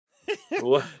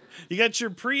What? You got your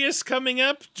Prius coming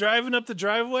up, driving up the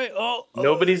driveway. Oh,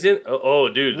 Nobody's in. Oh,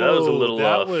 dude, that was a little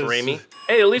was... framey.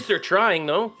 Hey, at least they're trying,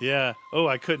 though. Yeah. Oh,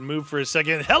 I couldn't move for a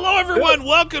second. Hello, everyone.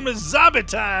 Welcome to Zombie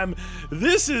Time.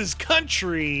 This is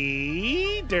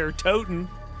Country Der Toten.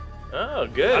 Oh,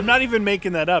 good. I'm not even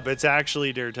making that up. It's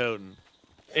actually Der Toten.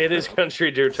 It is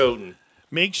Country Der Toten.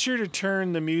 Make sure to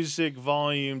turn the music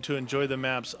volume to enjoy the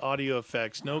map's audio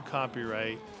effects. No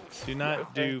copyright. Do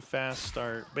not do fast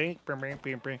start. We'll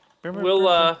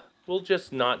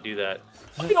just not do that.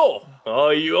 Oh,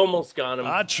 you almost got him.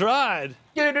 I tried.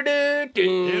 It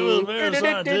was very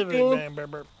scientific.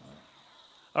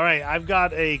 All right, I've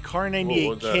got a Car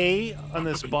 98K on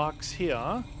this box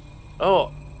here.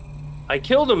 Oh, I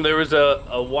killed him. There was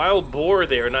a wild boar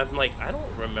there, and I'm like, I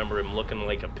don't remember him looking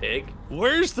like a pig.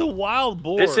 Where's the wild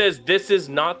boar? This says this is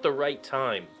not the right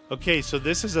time. Okay, so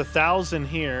this is 1,000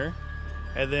 here,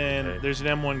 and then there's an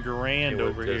M1 Grand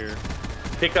over here.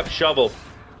 Pick up shovel.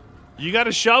 You got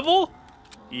a shovel?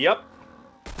 Yep.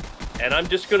 And I'm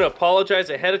just gonna apologize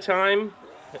ahead of time.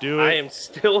 Do it. I am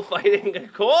still fighting a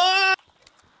cold.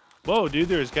 Whoa, dude,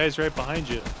 there's guys right behind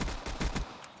you.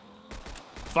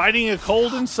 Fighting a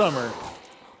cold in summer.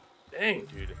 Dang,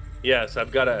 dude. Yes,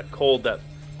 I've got a cold that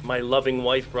my loving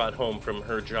wife brought home from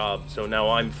her job, so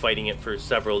now I'm fighting it for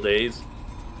several days.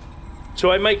 So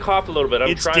I might cough a little bit.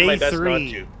 I'm trying my best not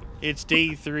to. It's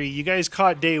day 3. You guys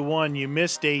caught day 1, you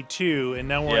missed day 2, and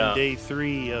now we're on day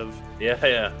 3 of...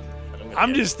 Yeah.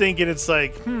 I'm just thinking it's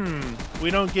like, we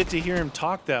don't get to hear him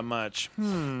talk that much.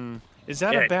 Is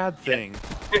that a bad thing?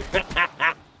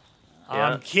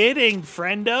 I'm kidding,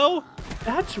 friendo.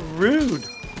 That's rude.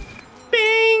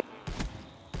 Bing!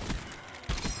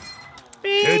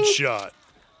 Bing! Headshot.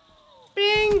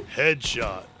 Bing!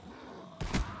 Headshot.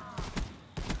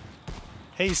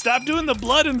 Hey, stop doing the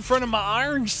blood in front of my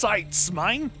iron sights,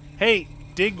 mine. Hey,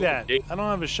 dig that. I don't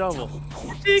have a shovel.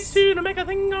 Dig to make a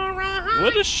thing all right.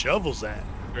 What a shovel's at? Is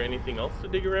there anything else to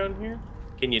dig around here?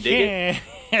 Can you dig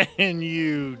it? Can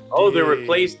you dig? Oh, they're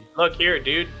replaced. Look here,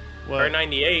 dude. What?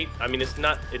 R98. I mean, it's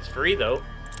not. It's free though.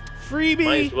 Freebie.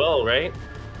 Might as well, right?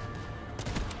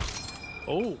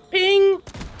 Oh. Ping.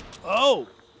 Oh,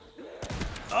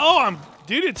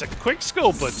 dude, it's a quick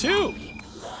scopa too.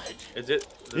 Is it?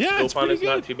 The yeah, scope on it's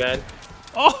not too bad.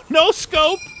 Oh, no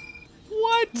scope.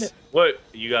 What? What?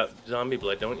 You got zombie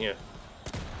blood, don't you?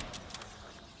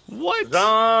 What?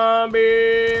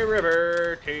 Zombie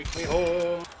river, take me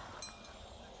home.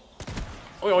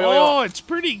 Oh, it's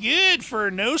pretty good for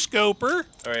a no scoper.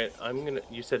 All right, I'm gonna.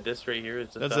 You said this right here.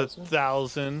 It's That's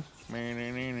 1,000.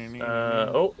 1,000.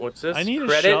 Oh, what's this? I need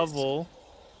Credits. a shovel.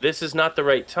 This is not the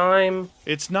right time.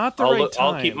 It's not the right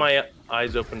time. I'll keep my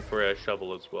eyes open for a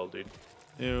shovel as well, dude.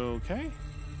 Okay.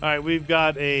 All right, we've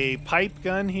got a pipe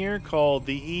gun here called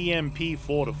the EMP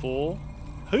 44.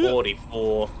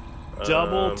 44.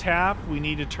 Double tap. We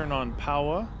need to turn on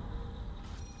power.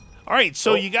 All right,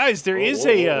 so you guys, there is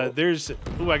there's.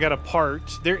 Ooh, I got a part.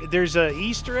 There's a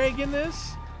Easter egg in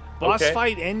this. Boss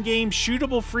fight endgame,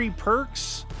 shootable free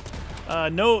perks.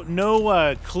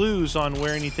 No clues on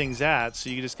where anything's at, so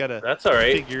you just gotta. That's all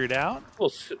right. Figure it out.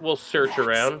 We'll search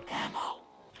around.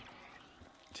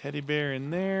 Teddy bear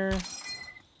in there.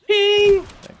 Ping!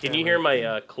 Can you hear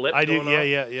my clip? I do. Going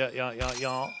off?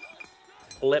 Yeah.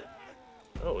 Clip.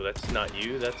 Oh, that's not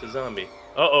you. That's a zombie.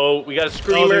 Uh-oh, we got a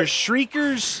screamer. Oh, there's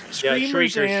shriekers,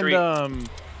 screamers, and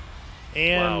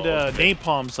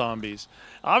napalm zombies.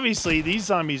 Obviously, these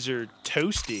zombies are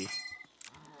toasty.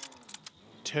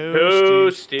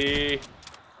 Toasty.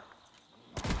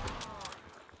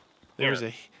 There's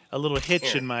a little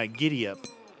hitch in my giddy up.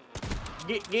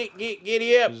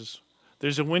 Giddy up.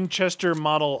 There's a Winchester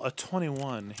model, a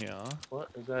 21 here. What?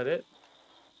 Is that it?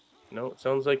 No, it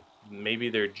sounds like maybe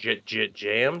they're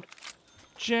jammed.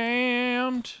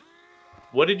 Jammed.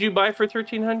 What did you buy for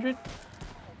 1,300?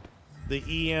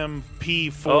 The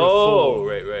EMP 44. Oh,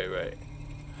 right.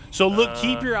 So look,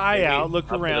 keep your eye out.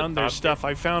 Look around. There's stuff.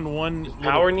 I found one. Is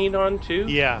power need on too?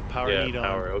 Yeah, power need on.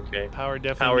 Power. Okay. Power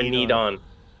definitely. Power need on.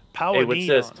 Power hey, what's need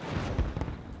this? on.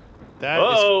 That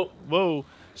is, whoa.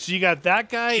 So you got that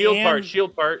guy.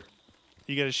 Shield part.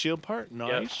 You got a shield part?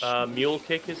 Nice. Yep. Mule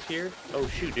kick is here. Oh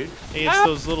shoot, dude. Hey, it's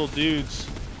those little dudes.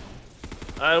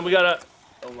 And we got a.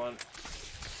 Hold on.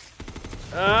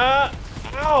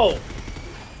 Ow!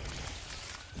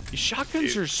 These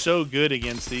shotguns are so good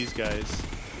against these guys.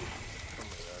 Oh my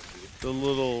god, dude. The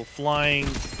little flying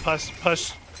pus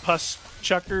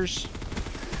chuckers.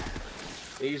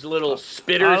 These little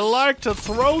spitters. I like to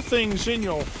throw things in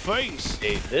your face.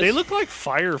 Hey, they look like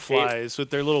fireflies with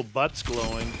their little butts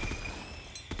glowing.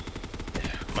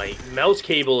 My mouse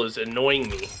cable is annoying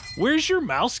me. Where's your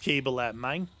mouse cable at,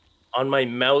 mine? On my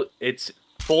mouse, it's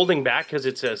folding back because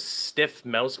it's a stiff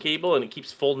mouse cable, and it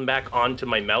keeps folding back onto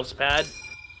my mouse pad.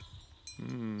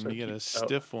 So you got a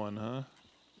stiff one, huh?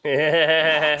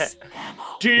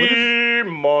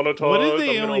 Demonetized. What did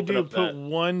they only do? Put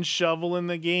one shovel in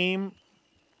the game?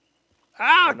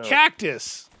 Ah,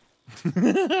 cactus!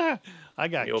 I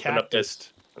got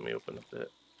cactus. Let me open up that.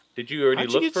 Did you already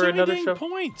look for another shovel?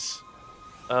 Points.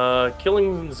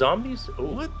 Killing zombies? Ooh,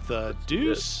 what the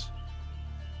deuce?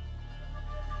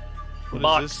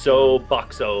 Boxo,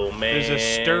 man. There's a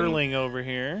sterling over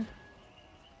here.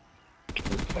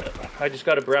 I just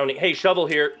got a brownie. Hey, shovel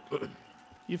here.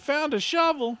 You found a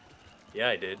shovel? Yeah,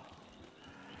 I did.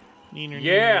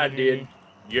 I did.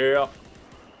 Yeah.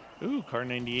 Ooh, car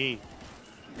 98.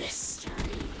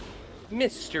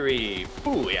 Mystery.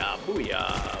 Booyah,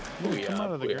 booyah, booyah. Come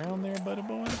out of the ground there, buddy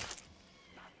boy.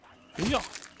 Yeah.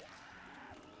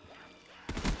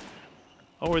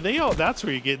 Oh, are they all? That's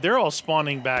where you get. They're all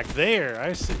spawning back there.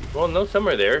 I see. Well, no, some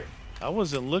are there. I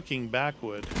wasn't looking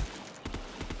backward.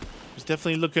 I was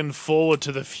definitely looking forward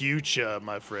to the future,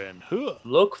 my friend. Huh.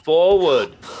 Look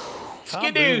forward.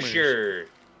 Skadooshers.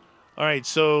 All right,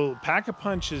 so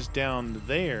Pack-a-Punch is down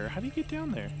there. How do you get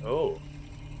down there? Oh,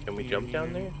 can we jump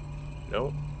down there?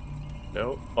 No.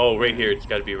 No. Oh, right here. It's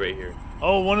got to be right here.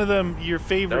 Oh, one of them, your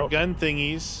favorite gun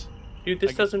thingies. Dude,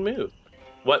 this doesn't move.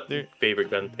 What favorite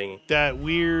gun thingy? That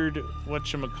weird,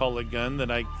 whatchamacallit gun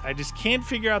that I just can't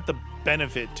figure out the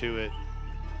benefit to it.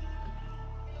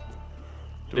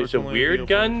 There's a weird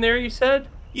gun there, you said?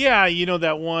 Yeah, you know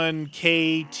that one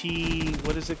KT,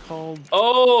 what is it called?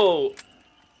 Oh!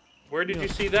 Where did you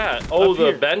see that? Oh,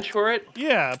 the bench for it?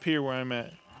 Yeah, up here where I'm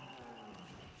at.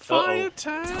 Fire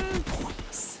time!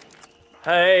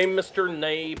 Hey, Mr.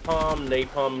 Napalm,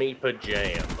 napalm me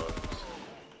pajamas.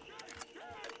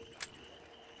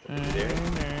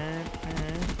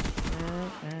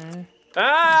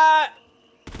 Ah!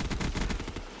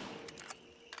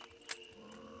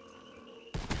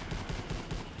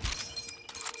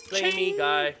 Play me,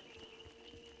 guy.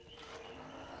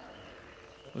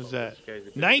 What was that?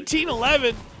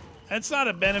 1911. That's not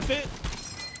a benefit.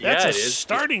 That's a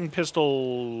starting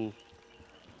pistol.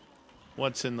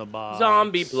 What's in the box?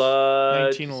 Zombie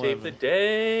blood. Save the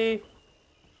day.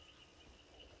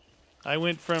 I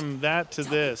went from that to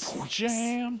this.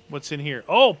 Jam. What's in here?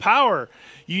 Oh, power.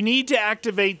 You need to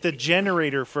activate the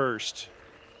generator first.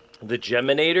 The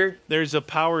Geminator? There's a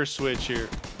power switch here.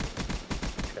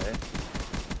 Okay.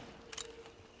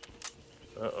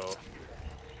 Uh-oh.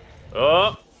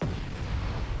 Oh!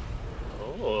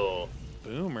 Oh.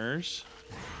 Boomers.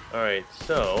 All right,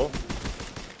 so...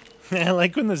 I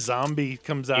like when the zombie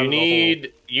comes out of the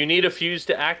hole. You need a fuse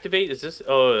to activate? Is this...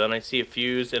 Oh, and I see a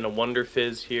fuse and a Wonder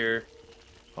Fizz here.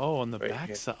 Oh, on the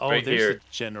back side. Oh, there's a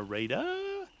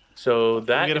generator. So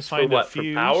that is for what? For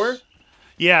power?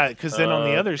 Yeah, because then on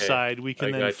the other side, we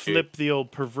can then flip the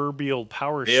old proverbial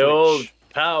power switch. The old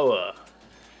power.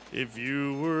 If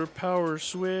you were power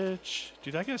switch.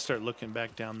 Dude, I gotta start looking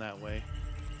back down that way.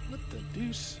 What the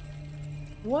deuce?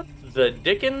 What the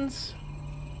dickens?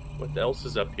 What else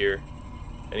is up here?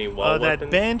 Any wall weapons?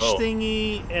 That bench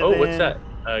thingy. And what's that?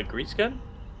 Grease gun?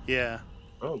 Yeah.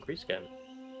 Oh, grease gun.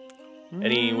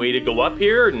 Any way to go up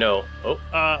here or no? Oh.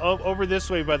 Over this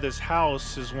way by this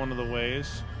house is one of the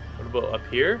ways. What about up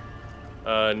here?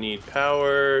 Need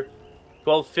power.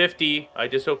 1250. I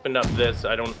just opened up this.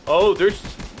 I don't... Oh, this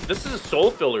is a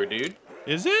soul filler, dude.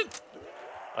 Is it?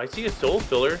 I see a soul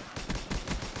filler.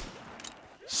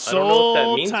 Soul I don't know if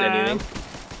that means anything.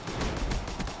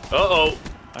 Uh-oh.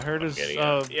 I heard his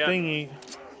thingy.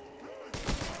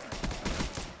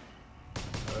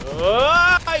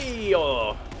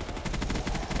 Oh!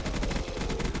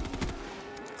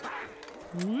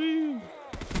 Woo.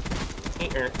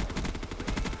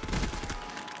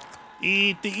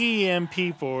 Eat the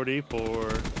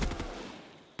EMP-44.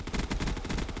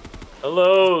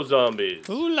 Hello, zombies.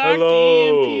 Who liked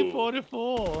the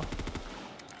EMP-44?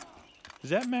 Is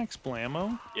that Max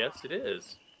Blammo? Yes, it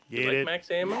is. You like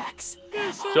Max ammo?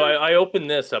 Yes, so I opened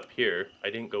this up here. I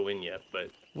didn't go in yet, but...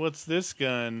 What's this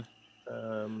gun?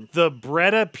 The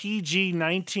Breda PG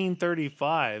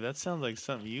 1935. That sounds like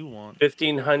something you want.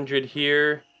 1500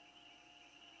 here.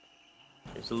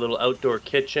 There's a little outdoor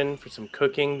kitchen for some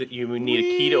cooking that you need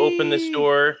a key to open this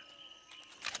door.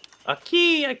 A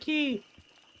key, a key.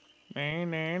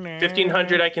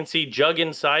 1500, I can see jug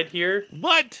inside here.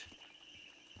 What?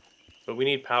 But we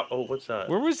need power. Oh, what's that?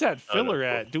 Where was that filler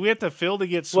at? Do we have to fill to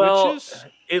get switches?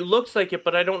 Well, it looks like it,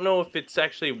 but I don't know if it's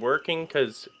actually working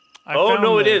because... Oh,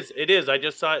 no, it is. It is. I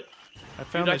just saw it. I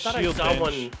found a shield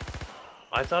bench.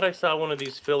 I thought I saw one of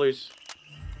these fillers.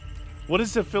 What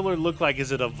does the filler look like?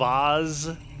 Is it a vase?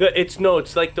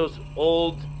 It's like those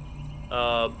old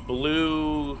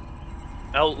blue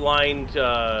outlined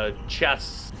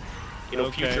chests. You know,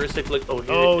 futuristic look.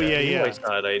 Oh, yeah.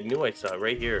 I knew I saw it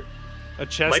right here. A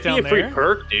chest Might down be a there? free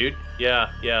perk, dude. Yeah.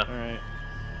 All right.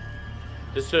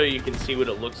 Just so you can see what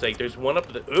it looks like. There's one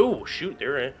up the... Oh, shoot,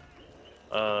 there.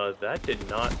 That did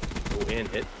not go in.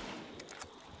 Is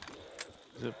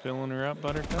it filling her up,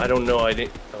 Buttercup? I don't know. I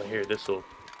didn't... Oh, here, this'll...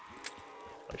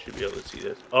 I should be able to see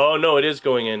this. Oh, no, it is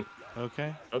going in.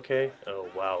 Okay. Okay. Oh,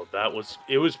 wow.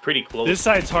 It was pretty close. This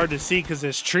side's hard to see because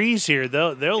there's trees here.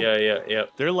 They'll... Yeah.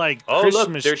 They're like Christmas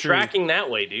look, they're tree. tracking that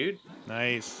way, dude.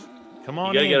 Nice. Come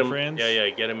on you gotta in, get them, friends. Yeah,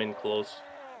 get them in close.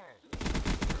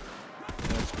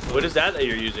 What is that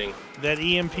you're using? That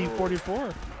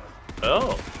EMP-44.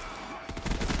 Oh.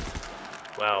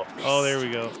 Wow. Oh, there we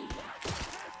go.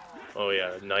 Oh,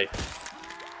 yeah, knife.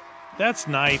 That's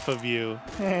knife of you.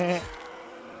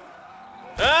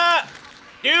 Ah!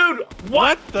 Dude,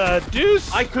 what the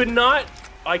deuce? I could not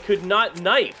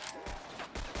knife.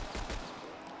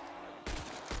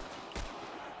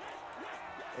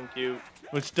 Thank you.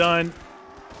 It's done.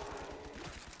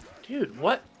 Dude,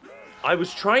 what? I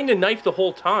was trying to knife the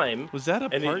whole time. Was that a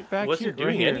part back here? It wasn't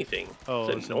doing anything. Oh,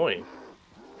 it's annoying.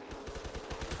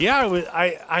 Yeah,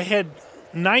 I had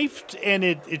knifed and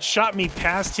it shot me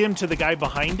past him to the guy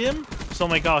behind him. So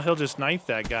I'm like, oh, he'll just knife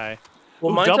that guy.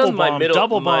 Well, Ooh, mine's double on my bomb, middle.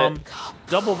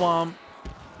 double bomb.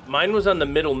 Mine was on the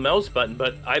middle mouse button,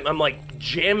 but I'm like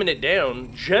jamming it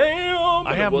down. Jam!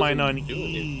 I have mine on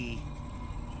E.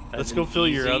 Let's go fill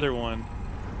your other one.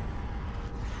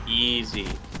 Easy.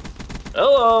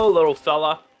 Hello, little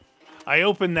fella. I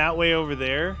opened that way over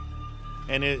there,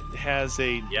 and it has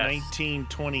a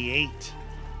 1928.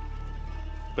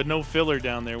 But no filler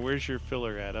down there. Where's your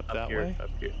filler at? Up that way? Up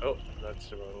here. Oh, that's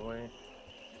the wrong way.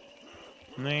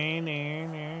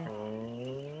 Neener.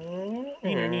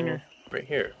 Right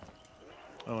here.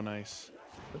 Oh, nice.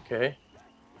 Okay.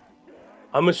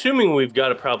 I'm assuming we've got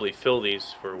to probably fill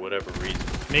these for whatever reason.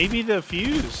 Maybe the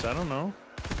fuse. I don't know.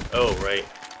 Oh, right.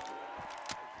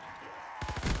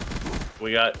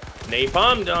 We got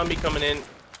Napalm Zombie coming in.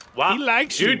 Wow. He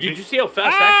likes you. Dude, did you see how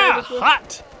fast that guy was?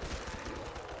 Hot.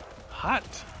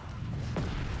 Hot.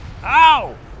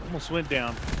 Ow! Almost went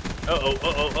down.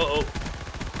 Uh-oh.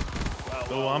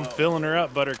 Oh, I'm filling her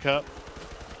up, Buttercup.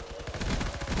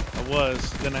 I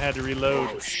was. Then I had to reload.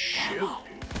 Oh, shoot.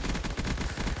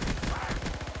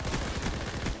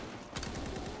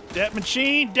 That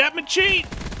machine!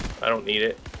 I don't need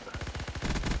it.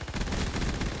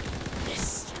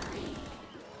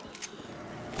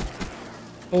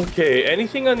 Okay,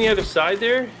 anything on the other side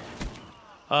there?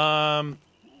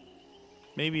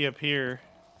 Maybe up here.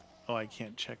 Oh, I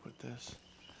can't check with this.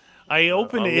 I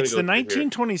opened it. It's the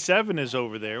 1927 is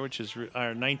over there, which is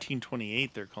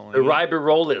 1928. They're calling it. The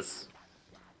Riberolas. Is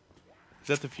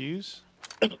that the fuse?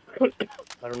 I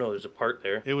don't know. There's a part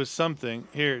there. It was something.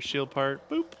 Here, shield part.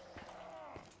 Boop.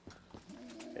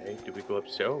 Okay, do we go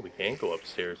upstairs? Oh, we can't go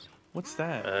upstairs. What's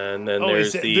that? And then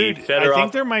there's the I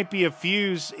think there might be a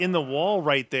fuse in the wall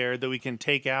right there that we can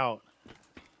take out.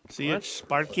 See it,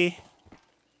 Sparky?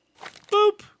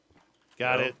 Boop.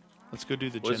 Got it. Let's go do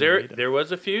the generator. There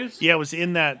was a fuse? Yeah, it was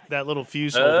in that little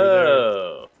fuse holder there.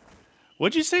 Oh.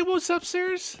 What'd you say was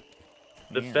upstairs?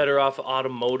 The Fedorov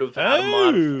Automotive that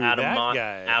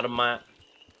guy.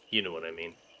 You know what I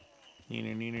mean.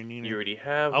 Neener. You already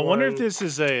have I wonder if this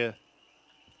is a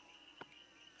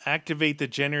activate the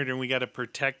generator and we got to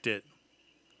protect it.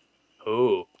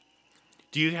 Oh.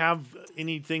 Do you have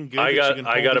anything good? I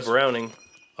got a Browning.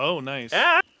 Oh, nice.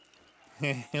 Ah!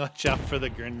 Watch out for the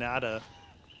Granada.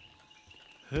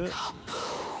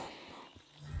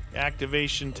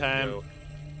 Activation time. No.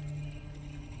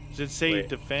 Does it say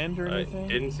defend or anything? It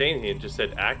didn't say anything. It just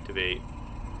said activate.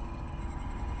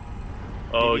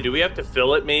 Oh, do we have to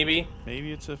fill it maybe?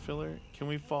 Maybe it's a filler. Can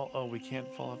we fall? Oh, we can't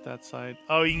fall off that side.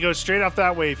 Oh, you can go straight off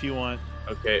that way if you want.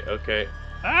 Okay.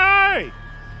 Hey!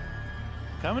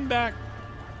 Coming back.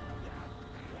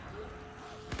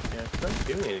 Yeah, it's not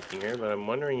doing anything here, but I'm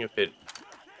wondering if it's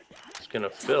gonna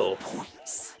fill.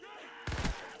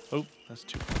 Oh, that's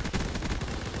too far.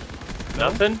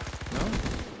 Nothing?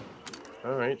 No.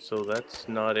 Alright, so that's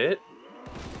not it.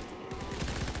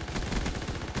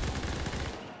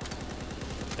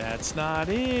 That's not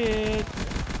it.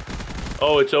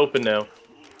 Oh, it's open now.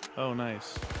 Oh,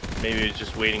 nice. Maybe it's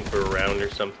just waiting for a round or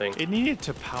something. It needed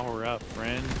to power up,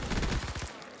 friend.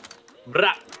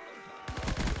 Brah.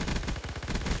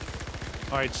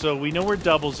 Alright, so we know where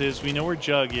Doubles is. We know where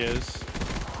Jug is.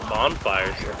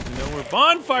 Bonfire sale. We know where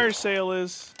Bonfire Sale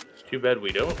is. It's too bad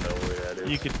we don't know where that is.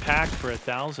 You could pack for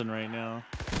 1,000 right now.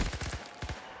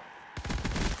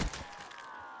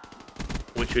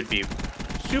 Which would be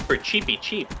super cheapy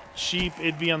cheap. Cheap,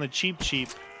 it'd be on the cheap.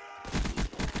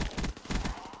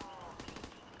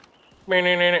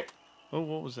 Oh,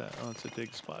 what was that? Oh, it's a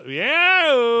dig spot.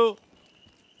 Yeah!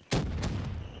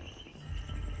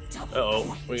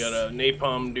 Uh-oh, we got a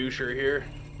napalm doucher here.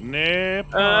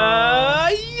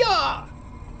 Napalm. Yeah!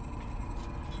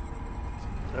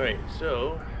 Alright,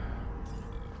 so...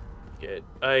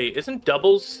 isn't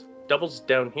doubles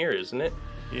down here, isn't it?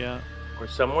 Yeah. Or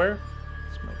somewhere?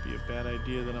 This might be a bad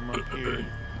idea that I'm up here.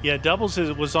 Yeah, doubles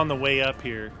was on the way up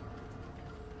here.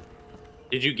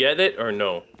 Did you get it, or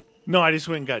no? No, I just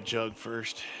went and got Jug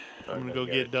first. I'm Okay, gonna go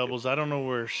get doubles. I don't know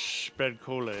where Sped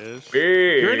Cola is.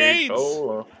 Big Grenades!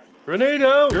 Cola. Grenade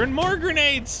out! You're in more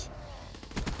grenades!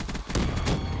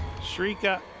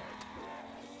 Shrika.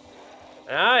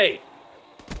 Aye!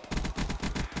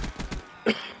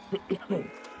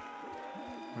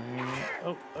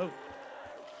 Oh.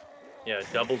 Yeah,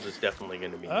 doubles is definitely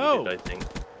going to be Oh. needed, I think.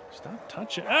 Stop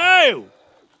touching. Oh!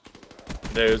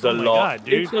 There's a Oh my lot. God,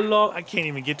 dude. It's a lot. I can't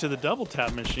even get to the double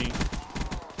tap machine.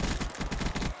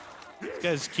 These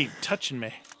guys keep touching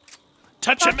me.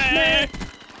 Touching me!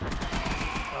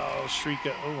 Oh,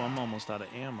 Shrika. Oh, I'm almost out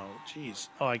of ammo. Jeez.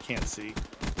 Oh, I can't see.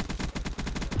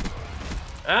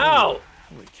 Ow!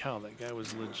 Holy cow, that guy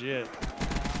was legit.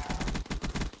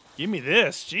 Give me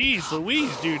this. Jeez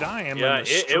Louise, dude. I am in the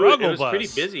struggle it was bus. pretty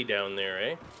busy down there,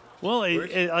 eh? Well,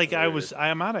 I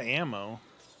am out of ammo.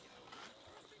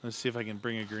 Let's see if I can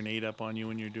bring a grenade up on you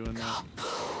when you're doing that.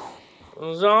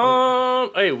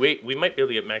 Hey, wait, we might be able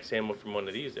to get max ammo from one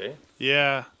of these, eh?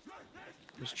 Yeah.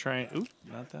 Just trying. Oop,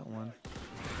 not that one.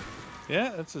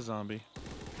 Yeah, that's a zombie.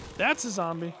 That's a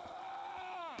zombie.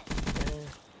 Okay.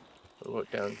 What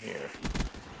about down here?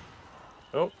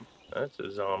 Oh, that's a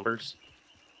zombers.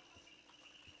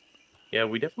 Yeah,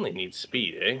 we definitely need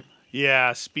speed, eh?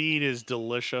 Yeah, speed is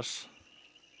delicious.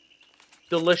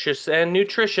 Delicious and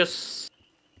nutritious.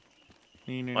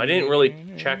 I didn't really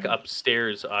check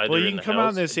upstairs either. Well, you in can the come house. out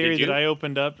in this area that I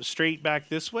opened up straight back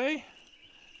this way.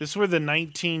 This is where the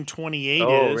 1928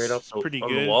 is. Right up it's pretty on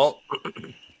good. The wall.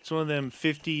 It's one of them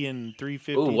 50 and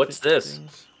 350. Ooh, what's this?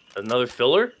 Things. Another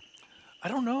filler? I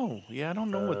don't know. Yeah, I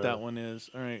don't know what that one is.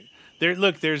 All right. There,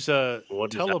 look, there's a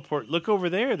teleport. Look over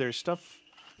there. There's stuff.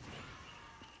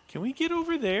 Can we get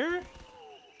over there?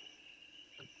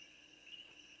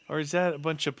 Or is that a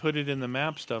bunch of put it in the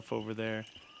map stuff over there?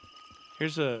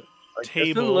 Here's a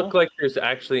table. It doesn't look like there's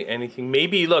actually anything.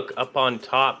 Maybe, look, up on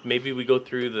top. Maybe we go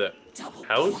through the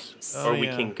house? Or we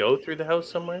can go through the house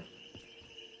somewhere?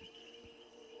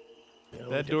 Yeah,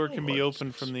 that door can be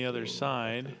opened from the other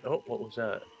side. Oh, what was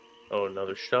that? Oh,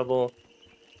 another shovel.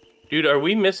 Dude, are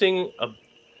we missing a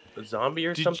zombie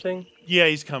or something? Yeah,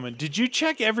 he's coming. Did you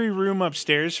check every room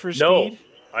upstairs for speed? No,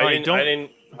 I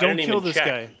didn't. Don't kill this check.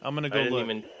 guy. I'm gonna go look.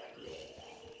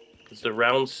 Because the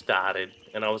round started,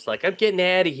 and I was like, I'm getting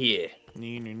out of here.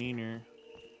 Neener.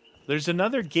 There's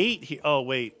another gate here. Oh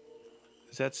wait,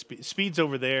 is that Speed's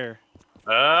over there?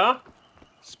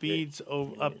 Speed's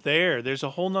up there. There's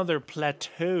a whole nother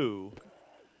plateau.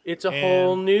 It's a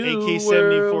whole new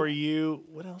AK-74U.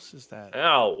 What else is that?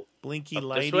 Ow. Blinky up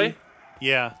lighty. This way?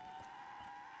 Yeah.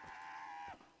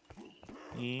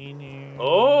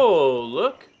 Oh,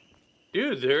 look.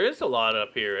 Dude, there is a lot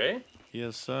up here, eh?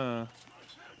 Yes,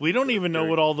 we don't even know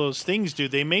what all those things do.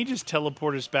 They may just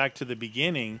teleport us back to the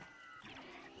beginning.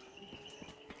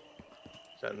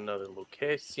 Is that another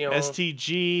location?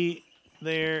 STG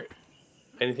there.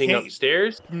 Anything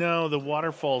upstairs? No, the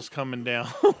waterfall's coming down.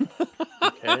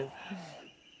 Okay.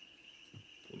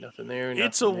 Nothing there.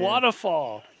 It's a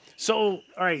waterfall. So,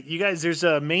 all right, you guys, there's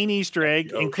a main Easter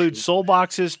egg. Includes soul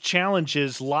boxes,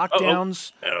 challenges,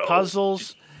 lockdowns,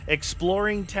 puzzles,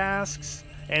 exploring tasks,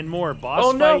 and more.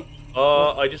 Boss fight.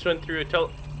 I just went through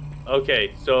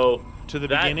Okay, so... To the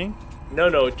beginning?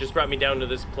 No, it just brought me down to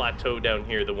this plateau down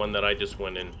here, the one that I just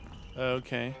went in.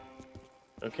 Okay.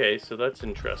 Okay, so that's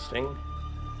interesting.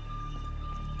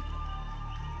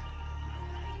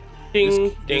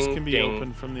 Ding, this can be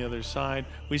opened from the other side.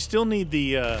 We still need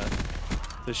the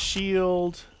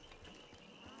shield.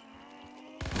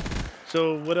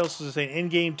 So what else is it saying?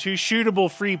 In-game 2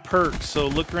 shootable free perks. So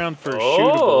look around for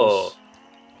shootables.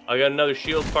 I got another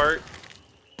shield part.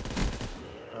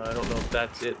 I don't know if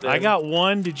that's it then. I got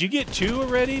one. Did you get 2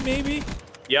 already, maybe?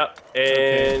 Yep,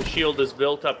 and shield is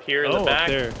built up here in the back. Up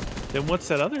there. Then what's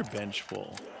that other bench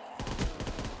full?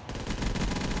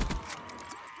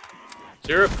 Is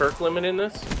there a perk limit in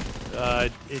this?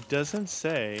 It doesn't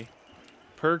say.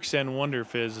 Perks and Wonder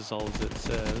Fizz is all it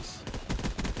says.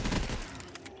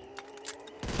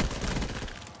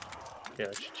 Okay,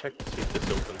 I should check to see if this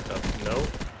opens up. No,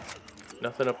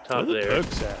 nothing up top Where the there.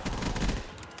 cook's at?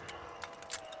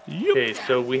 Okay,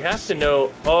 so we have to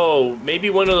know. Oh,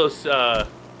 maybe one of those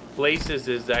places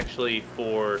is actually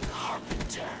for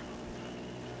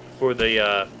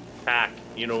the pack.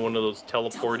 You know, one of those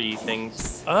teleporty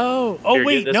things. Oh, Here,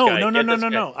 wait, get this no.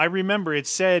 guy. I remember it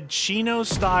said Shino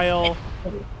style.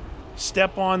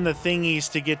 Step on the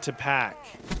thingies to get to pack.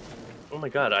 Oh my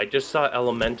god, I just saw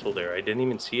Elemental there. I didn't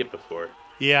even see it before.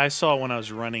 Yeah, I saw it when I was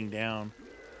running down.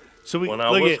 So we when I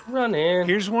was running.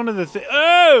 Here's one of the things.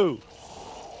 Oh!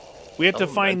 We have to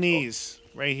Elemental. find these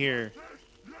right here.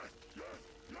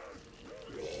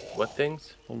 What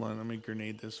things? Hold on, let me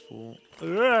grenade this fool.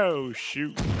 Oh,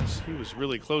 shoot. He was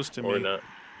really close to me. Or not.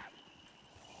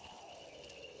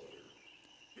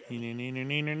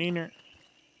 Neener.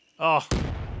 Oh,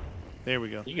 there we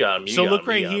go. You got him. So look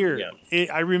right here.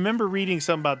 I remember reading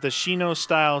something about the Shino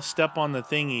style step on the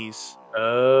thingies.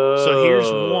 Oh. So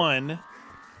here's one.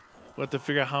 We'll have to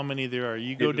figure out how many there are.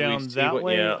 You go down that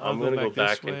way. Yeah, I'll I'm going to go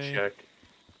back and way. check.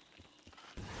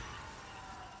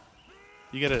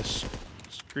 You got a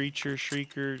screecher,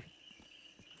 shrieker,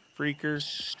 freaker.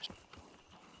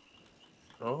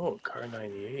 Oh, car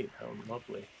 98. How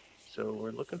lovely. So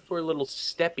we're looking for a little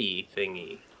steppy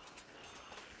thingy.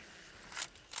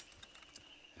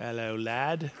 Hello,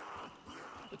 lad.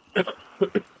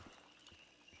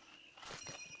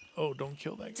 Oh, don't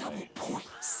kill that guy.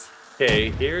 Okay,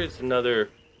 here's another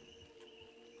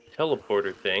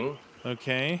teleporter thing.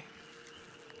 Okay.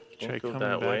 Try Can't go coming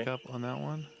that back way. up on that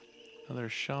one. Another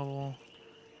shovel.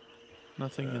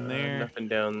 Nothing in there. Nothing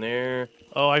down there.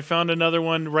 Oh, I found another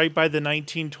one right by the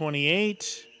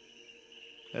 1928.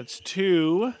 That's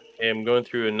 2. Okay, I'm going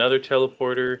through another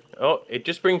teleporter. Oh, it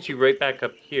just brings you right back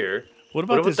up here. What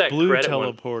about this that blue credit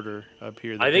teleporter up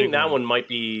here? I think that one might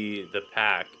be the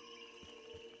pack.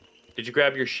 Did you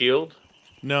grab your shield?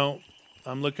 No,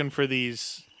 I'm looking for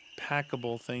these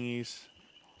packable thingies.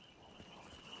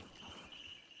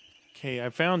 Okay, I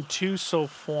found 2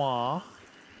 sulfur.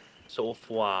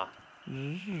 Sulfur.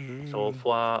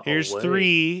 Here's away.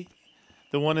 3.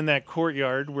 The one in that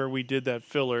courtyard where we did that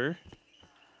filler.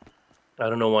 I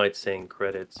don't know why it's saying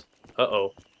credits.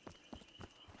 Uh-oh.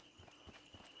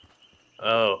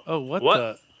 Oh. Oh, what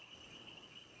the?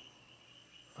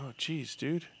 Oh, jeez,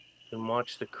 dude. Then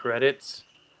watch the credits.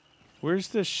 Where's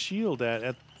the shield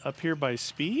at? Up here by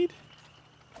speed?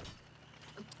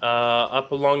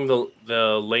 Up along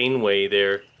the laneway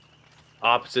there.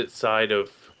 Opposite side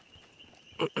of...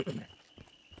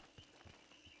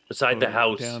 beside the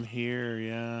house. Down here,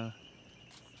 yeah.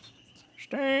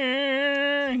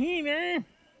 Stay here.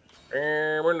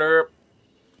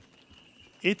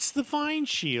 It's the vine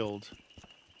shield.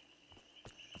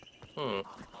 Might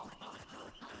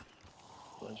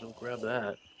as well grab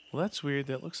that. Well, that's weird.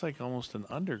 That looks like almost an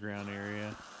underground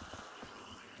area.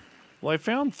 Well, I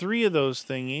found 3 of those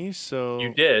thingies, so...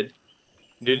 You did?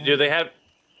 Do they have...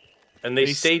 And they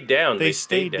stayed down. They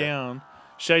stayed down.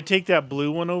 Should I take that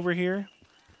blue one over here?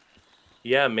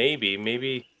 Yeah, maybe.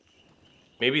 Maybe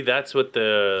that's what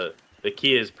the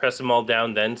key is. Press them all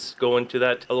down, then go into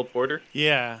that teleporter.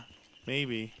 Yeah,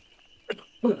 maybe.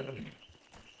 An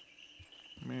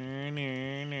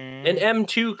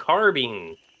M2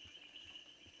 carbine.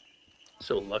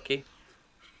 So lucky.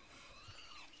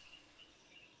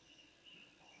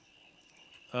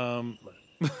 Wow.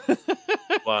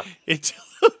 It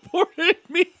teleported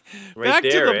me back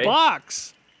there, to the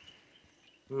box.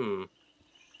 Hmm.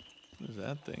 What is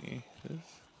that thingy? This?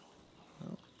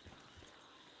 Oh.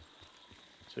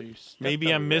 So you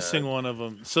maybe I'm missing one of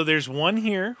them. So there's one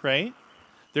here, right?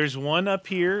 There's one up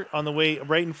here on the way,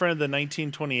 right in front of the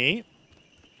 1928.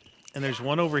 And there's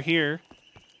one over here.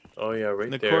 Oh, yeah, right there.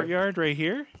 In the courtyard, right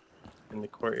here. In the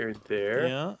courtyard there.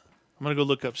 Yeah. I'm going to go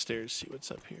look upstairs, see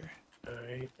what's up here. All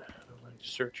right. I'm going to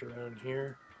search around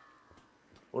here.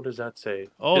 What does that say?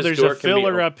 Oh, This there's a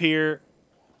filler up here.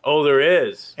 Oh, there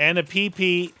is. And a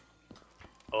PP.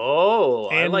 Oh,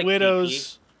 and I like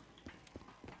widows.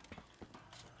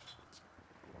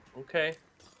 PP. Okay.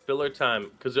 Filler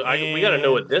time. Because we got to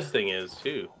know what this thing is,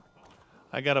 too.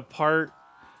 I got a part.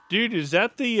 Dude, is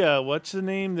that the, what's the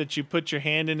name that you put your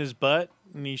hand in his butt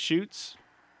and he shoots?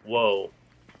 Whoa.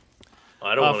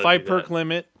 I don't want to 5 perk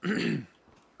limit.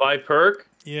 5 perk?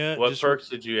 Yeah. What perks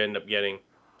did you end up getting?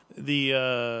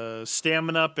 The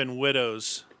stamina up and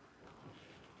widows.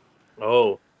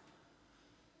 Oh.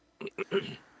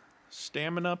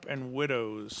 Stamina up and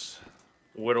widows.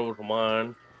 Widows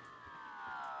one.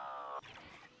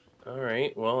 All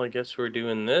right. Well, I guess we're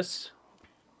doing this.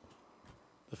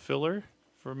 The filler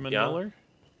for Manila.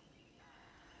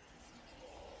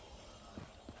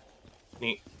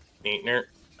 Neatner.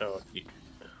 Oh,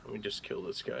 let me just kill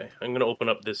this guy. I'm gonna open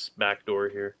up this back door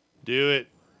here. Do it.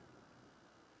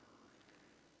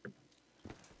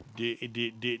 Do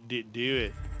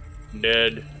it.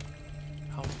 Dead.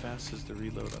 How fast is the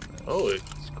reload on this? Oh,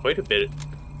 it's quite a bit.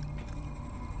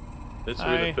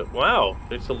 Wow,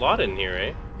 there's a lot in here,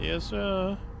 eh? Yes,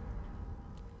 sir.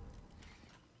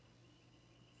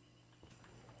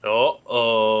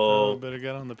 Oh, better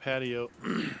get on the patio.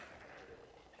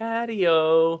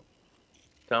 Patio.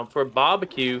 Time for a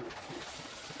barbecue.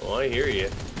 Oh, I hear you.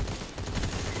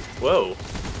 Whoa.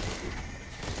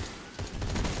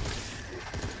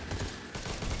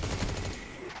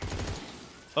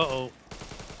 Uh-oh.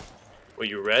 Were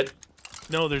you red?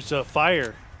 No, there's a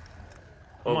fire.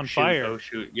 I'm on fire. Oh,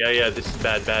 shoot. Yeah, this is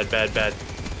bad.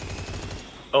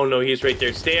 Oh, no, he's right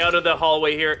there. Stay out of the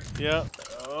hallway here. Yeah.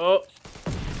 Oh.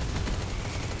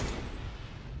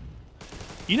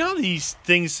 You know these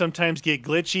things sometimes get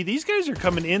glitchy? These guys are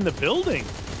coming in the building.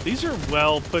 These are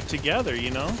well put together, you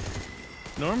know?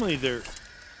 Normally they're...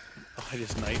 Oh, I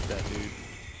just knifed that dude.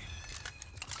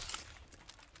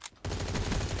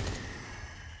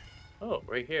 Oh,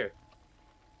 right here.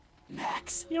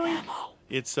 Max ammo.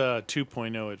 It's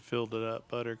 2.0. It filled it up,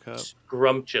 Buttercup.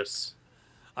 Scrumptious.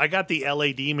 I got the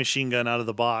LAD machine gun out of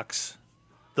the box.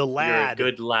 The lad. You're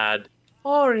a good lad.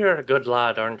 Oh, you're a good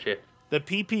lad, aren't you? The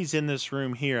PP's in this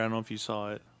room here. I don't know if you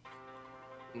saw it.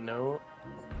 No.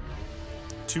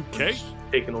 2K? Just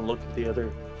taking a look at the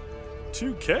other.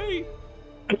 2K?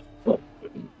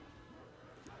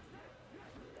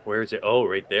 Where is it? Oh,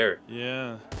 right there.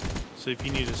 Yeah. So if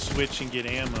you need to switch and get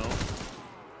ammo.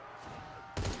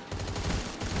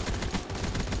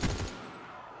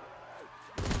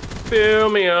 Fill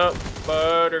me up,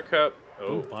 Buttercup.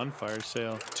 Oh, Ooh, bonfire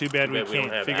sale. Too bad we we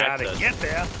can't don't figure out how have to get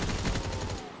there.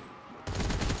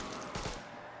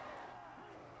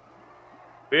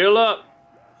 fill up.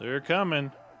 They're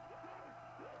coming.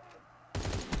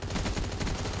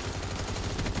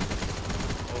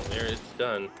 Oh, there it's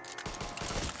done.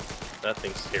 That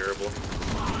thing's terrible.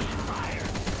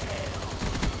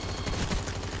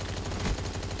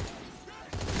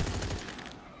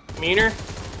 Meaner.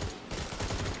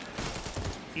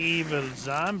 Evil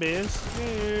zombies.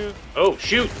 Ew. Oh,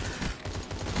 shoot.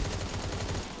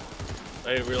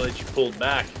 I didn't realize you pulled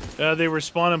back. They were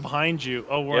spawning behind you.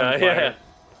 Oh, we're on fire. Yeah.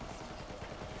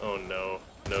 Oh, no.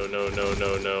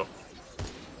 No.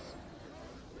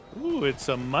 Ooh, it's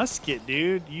a musket,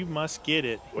 dude. You must get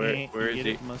it. Where is get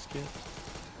he? it, musket?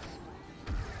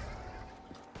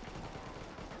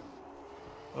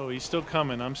 Oh, he's still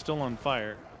coming. I'm still on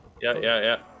fire.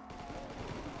 Yeah.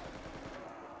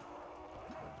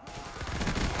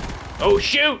 Oh,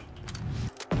 shoot!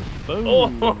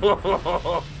 Boom. Oh!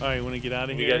 All right, want to get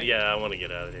out of here? Yeah, I want to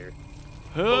get out of here.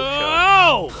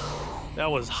 Oh!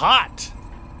 That was hot.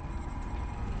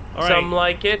 All right. Some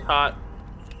like it hot.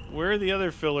 Where are the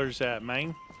other fillers at,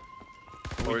 man?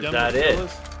 Or is that it?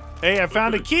 Fillers? Hey, I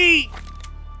found a key.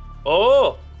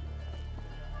 Oh!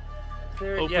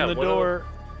 Open the door.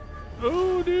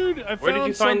 Oh, dude, I found Where did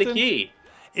you find the key?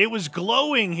 It was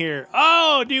glowing here.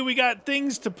 Oh, dude, we got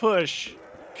things to push.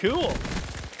 Cool.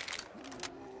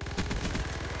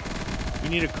 We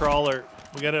need a crawler.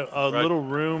 We got a little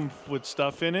room with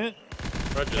stuff in it.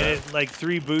 Roger And that. it, like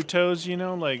 3 butos, you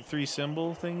know, like 3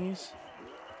 symbol thingies.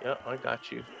 Yeah, I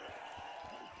got you.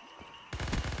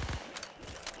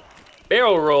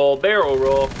 Barrel roll.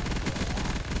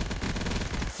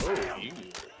 Oh, you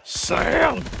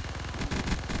Sam!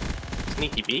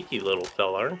 sneaky beaky little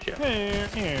fella, aren't you?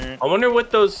 Here. I wonder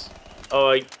what those...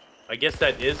 Oh, I guess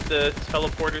that is the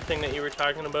teleporter thing that you were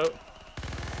talking about.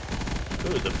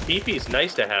 Ooh, the PP-'s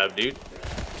nice to have, dude.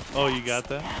 Oh, you got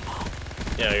that?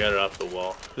 Yeah, I got it off the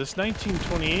wall. This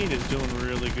 1928 is doing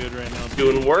really good right now.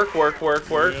 Doing work.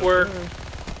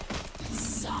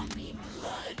 Zombie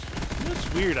blood.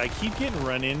 That's weird. I keep getting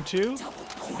run into,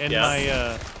 and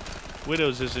my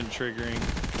Widows isn't triggering.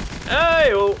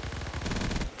 Hey, oh.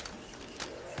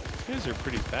 These are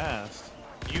pretty fast.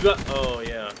 You got... Oh,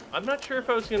 yeah. I'm not sure if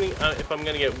I was gonna... if I'm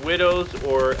gonna get Widows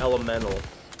or Elemental.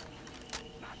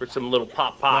 For some little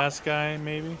pop. Last guy,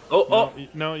 maybe? Oh.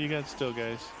 No, you got still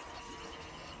guys.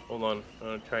 Hold on. I'm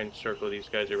gonna try and circle these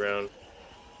guys around.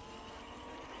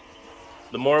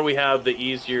 The more we have, the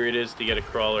easier it is to get a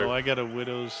crawler. Oh, I got a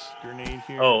Widow's grenade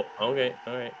here. Oh, okay.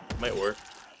 Alright. Might work.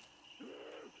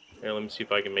 Here, let me see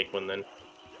if I can make one then.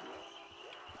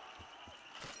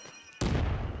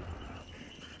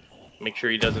 Make sure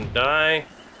he doesn't die.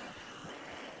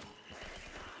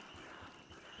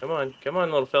 Come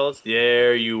on, little fellas.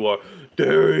 There you are.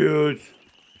 There he is.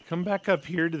 Come back up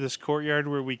here to this courtyard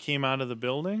where we came out of the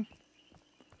building.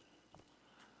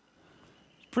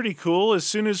 Pretty cool. As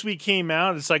soon as we came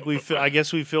out, it's like I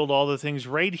guess we filled all the things.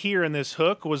 Right here in this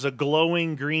hook was a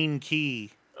glowing green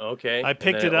key. Okay. I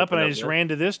picked it up and I just ran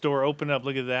to this door, opened up.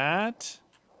 Look at that.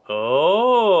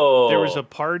 Oh. There was a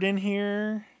part in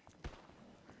here.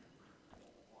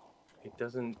 It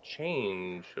doesn't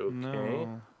change. Okay.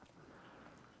 No.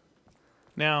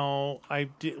 Now,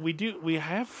 we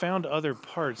have found other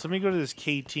parts. Let me go to this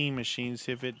KT machine,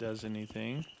 see if it does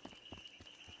anything.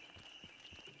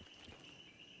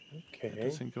 Okay. That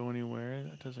doesn't go anywhere.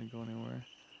 That doesn't go anywhere.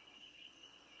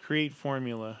 Create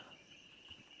formula.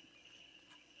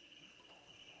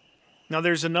 Now,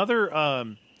 there's another,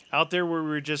 out there where we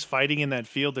were just fighting in that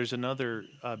field, there's another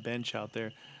bench out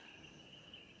there.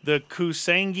 The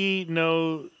Kusangi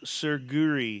no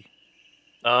Surguri.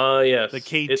 Yes. The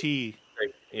KT.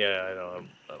 Yeah, I don't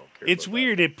care. It's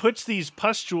weird. It puts these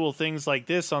pustule things like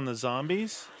this on the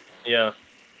zombies. Yeah.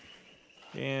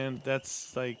 And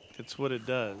that's what it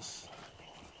does.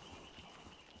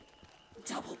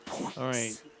 Double points. All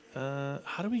right.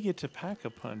 How do we get to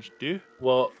Pack-a-Punch, dude?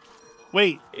 Well,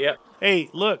 wait. Yeah. Hey,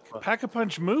 look.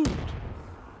 Pack-a-Punch moved.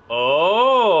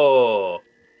 Oh.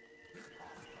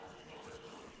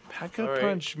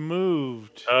 Pack-a-Punch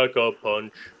moved.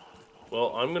 Pack-a-Punch.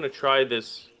 Well, I'm going to try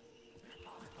this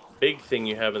big thing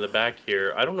you have in the back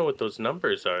here. I don't know what those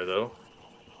numbers are, though.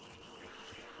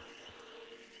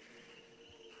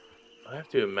 I have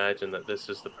to imagine that this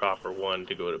is the proper one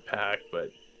to go to pack,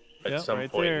 but at some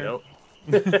point, there. no.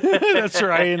 That's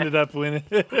where I ended up winning.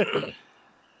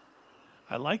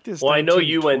 I like this. Well, I know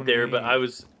you went there, but I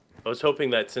was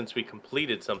hoping that since we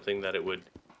completed something that it would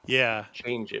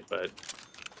change it, but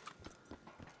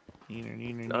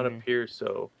not appear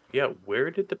so. Yeah,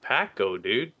 where did the pack go,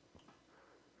 dude?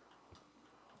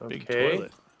 Big Okay.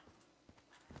 toilet.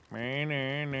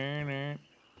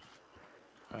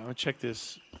 I'm gonna check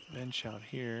this bench out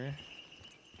here.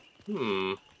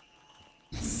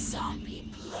 Zombie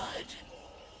blood.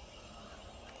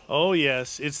 Oh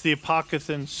yes, it's the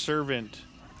Apocryphal Servant.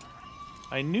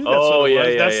 I knew that's what it was.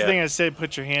 Yeah, that's the thing I said.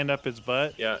 Put your hand up its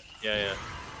butt. Yeah.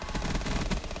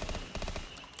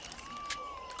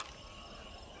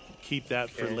 Keep that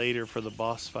for later for the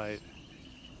boss fight.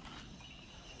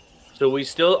 So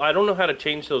I don't know how to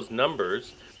change those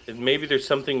numbers. Maybe there's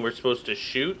something we're supposed to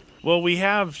shoot. Well, we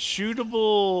have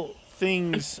shootable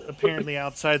things apparently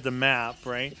outside the map,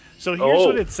 right? So here's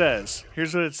what it says.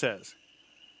 Here's what it says.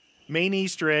 Main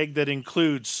Easter egg that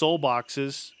includes soul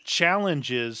boxes,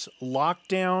 challenges,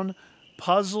 lockdown,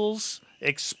 puzzles,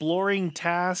 exploring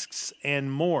tasks,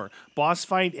 and more. Boss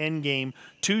fight endgame,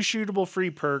 2 shootable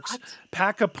free perks,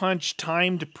 Pack-a-Punch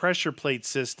timed pressure plate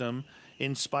system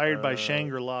inspired by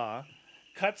Shangri-La,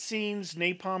 cutscenes,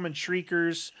 napalm and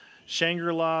shriekers,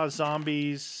 Shangri-La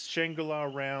zombies, Shangri-La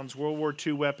rounds, World War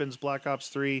II weapons, Black Ops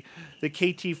 3, the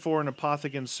KT-4 and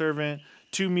Apothecary Servant,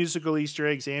 2 musical Easter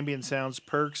eggs, ambient sounds,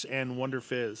 perks, and Wonder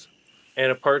Fizz.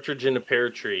 And a partridge in a pear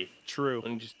tree. True.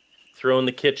 And just throw in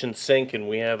the kitchen sink and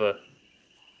we have a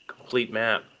complete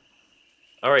map.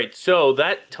 All right, so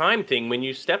that time thing, when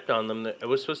you stepped on them, it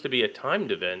was supposed to be a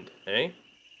timed event, eh?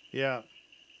 Yeah.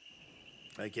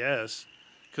 I guess.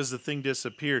 Because the thing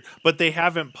disappeared. But they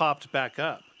haven't popped back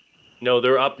up. No,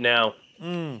 they're up now.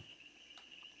 Mm.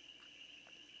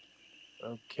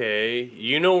 Okay.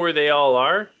 You know where they all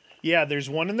are? Yeah, there's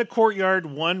one in the courtyard,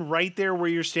 one right there where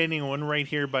you're standing, and one right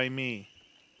here by me.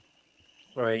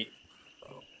 All right.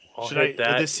 Should I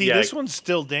that. See, yeah, this one's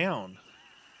still down.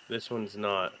 This one's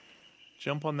not.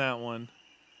 Jump on that one.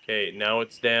 Okay, now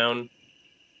it's down.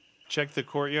 Check the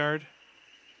courtyard.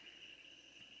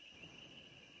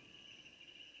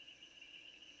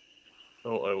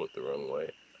 Oh, I went the wrong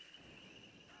way.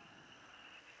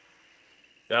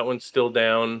 That one's still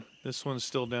down. This one's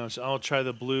still down. So I'll try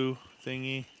the blue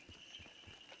thingy.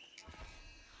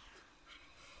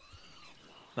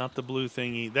 Not the blue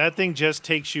thingy. That thing just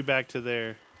takes you back to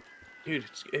there. Dude,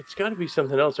 it's got to be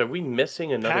something else. Are we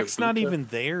missing another Pack's not even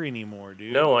there anymore,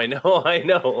 dude. No, I know, I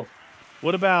know.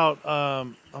 What about,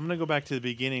 I'm going to go back to the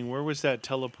beginning. Where was that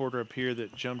teleporter up here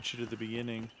that jumped you to the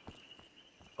beginning?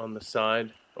 On the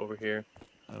side, over here.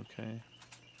 Okay.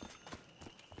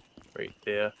 Right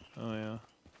there. Oh, yeah.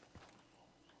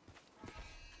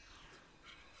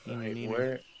 All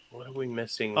right, what are we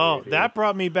missing? Oh, that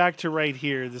brought me back to right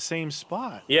here, the same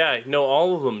spot. Yeah, no,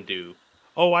 all of them do.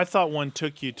 Oh, I thought one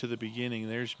took you to the beginning.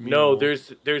 There's No,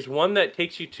 there's one that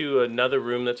takes you to another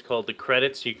room that's called the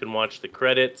credits. You can watch the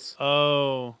credits.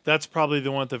 Oh, that's probably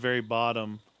the one at the very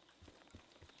bottom.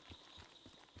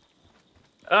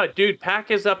 Dude,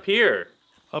 Pack is up here.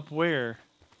 Up where?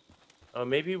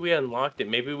 Maybe we unlocked it.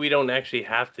 Maybe we don't actually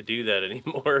have to do that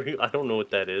anymore. I don't know what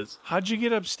that is. How'd you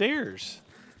get upstairs?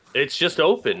 It's just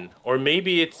open, or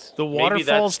maybe it's the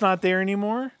waterfall's not there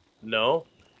anymore. No,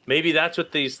 maybe that's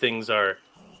what these things are.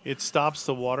 It stops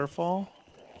the waterfall.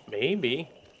 Maybe.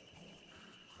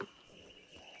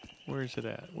 Where's it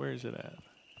at? Where's it at?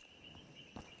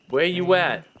 Where you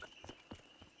at?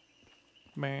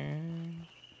 Man.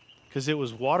 Because it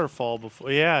was waterfall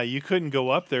before. Yeah, you couldn't go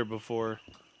up there before.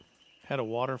 Had a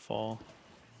waterfall.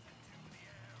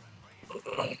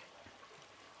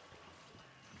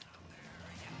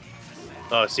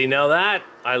 Oh, see, now that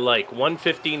I like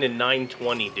 115 and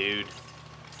 920, dude.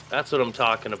 That's what I'm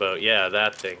talking about. Yeah,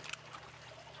 that thing.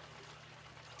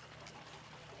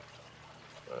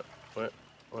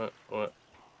 What?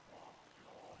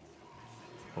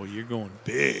 Oh, you're going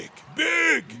big.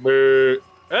 Big! Hey,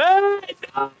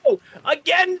 no!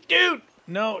 Again, dude!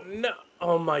 No.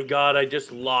 Oh my god, I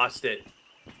just lost it.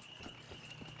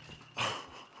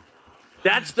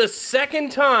 That's the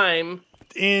second time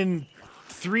in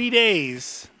 3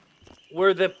 days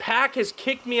where the pack has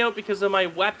kicked me out because of my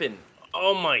weapon.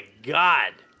 Oh my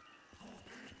god.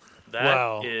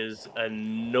 That is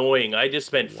annoying. I just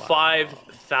spent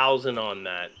 5,000 on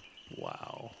that.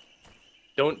 Wow.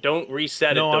 Don't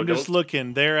reset it though. No, I'm just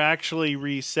looking. They're actually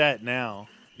reset now.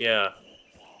 Yeah.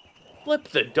 Flip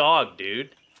the dog,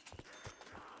 dude.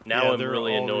 Now I'm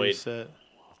really annoyed. Reset.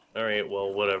 All right,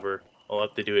 well, whatever. I'll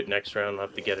have to do it next round. I'll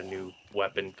have to get a new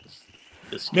weapon because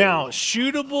this. Now,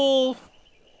 shootable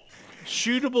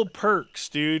perks,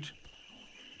 dude.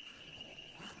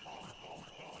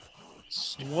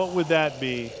 What would that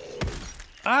be?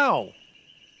 Ow!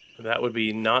 That would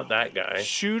be not that guy.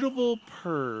 Shootable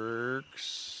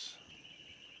perks.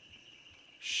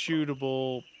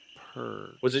 Shootable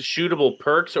perks. Was it shootable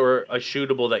perks or a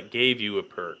shootable that gave you a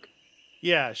perk?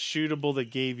 Yeah, shootable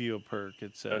that gave you a perk,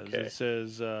 it says. Okay. It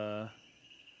says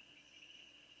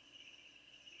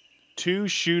 2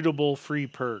 shootable free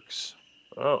perks.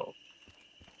 Oh.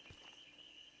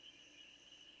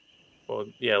 Well,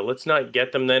 yeah, let's not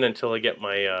get them then until I get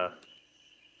my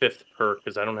 5th perk,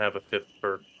 because I don't have a 5th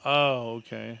perk. Oh,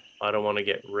 okay. I don't want to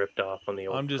get ripped off on the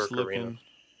old I'm just perk looking.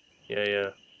 Arena. Yeah.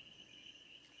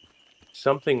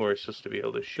 Something we're supposed to be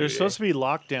able to shoot. There's supposed to be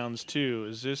lockdowns, too.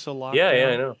 Is this a lockdown? Yeah,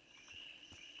 I know.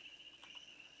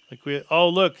 Like oh,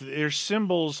 look, there's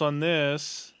symbols on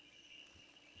this.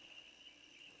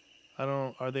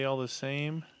 Are they all the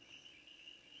same?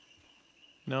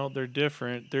 No, they're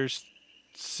different. There's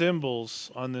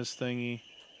symbols on this thingy.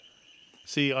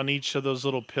 See, on each of those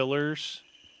little pillars?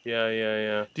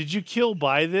 Yeah. Did you kill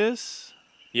by this?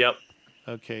 Yep.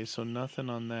 Okay, so nothing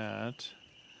on that.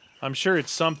 I'm sure it's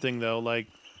something, though, like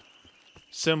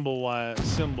symbol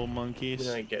monkeys.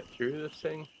 Can I get through this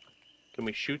thing? Can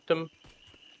we shoot them?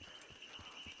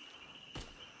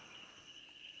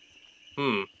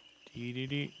 Is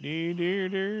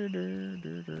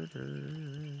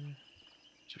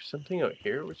there something out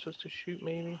here we're supposed to shoot,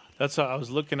 maybe? That's how I was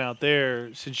looking out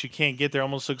there. Since you can't get there,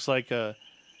 almost looks like a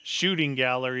shooting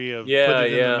gallery of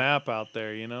putting in the map out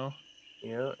there, you know?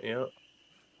 Yeah.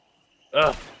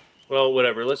 Well,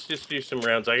 whatever. Let's just do some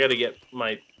rounds. I got to get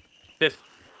my fifth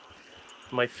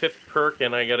perk,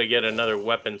 and I got to get another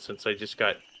weapon since I just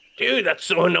got... Dude, that's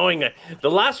so annoying.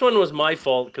 The last one was my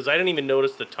fault because I didn't even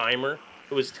notice the timer.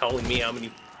 It was telling me how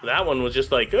many... That one was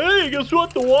just like, hey, guess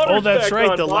what? The water's Oh, that's back right.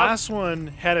 on, The Bob. last one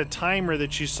had a timer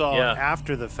that you saw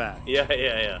after the fact. Yeah.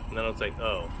 And then I was like,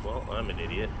 oh, well, I'm an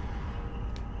idiot.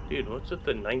 Dude, what's with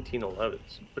the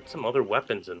 1911s? Put some other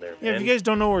weapons in there, Yeah, man. if you guys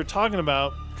don't know what we're talking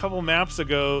about, a couple maps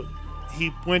ago,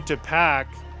 he went to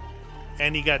Pack,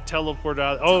 and he got teleported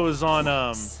out. Oh, it was on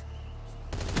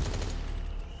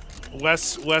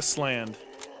Westland.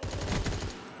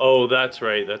 Oh, that's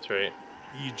right.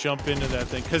 You jump into that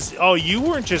thing because you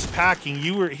weren't just packing.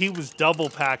 He was double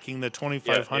packing the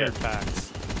 2,500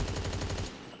 packs.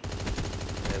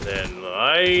 And then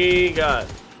I got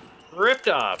ripped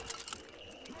off.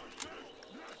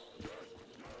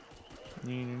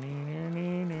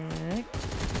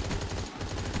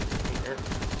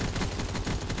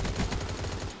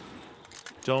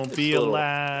 Don't be a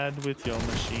lad with your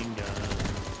machine gun.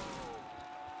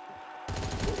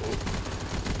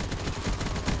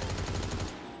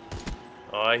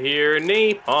 I hear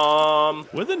napalm.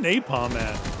 Where the napalm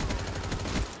at?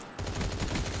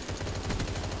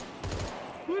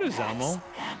 What is ammo?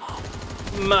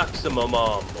 Maximum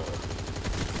ammo.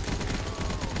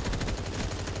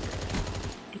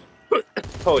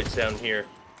 Oh, it's down here.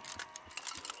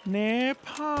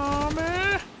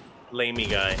 Napalm. Lamey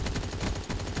guy.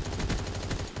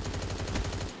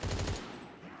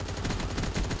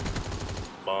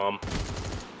 Bomb.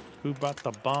 Who brought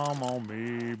the bomb on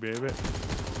me, baby?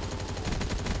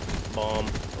 Bomb.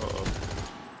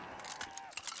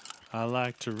 I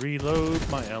like to reload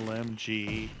my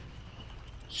LMG.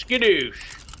 Skadoosh.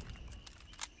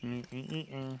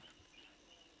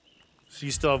 So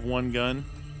you still have one gun?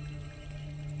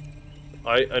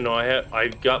 I know I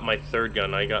got my third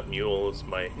gun. I got Mule as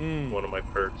my one of my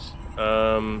perks.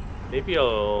 Maybe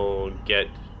I'll get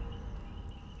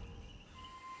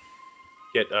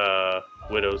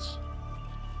Widows.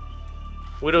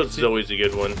 Widows is always a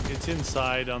good one. It's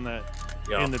inside on that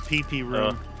in the PP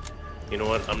room. You know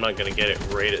what? I'm not gonna get it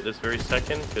right at this very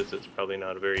second because it's probably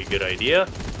not a very good idea.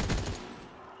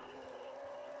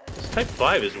 This Type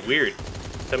 5 is weird.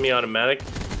 Semi-automatic,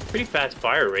 pretty fast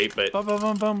fire rate, but Boom, boom,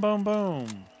 boom, boom, boom,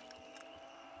 boom.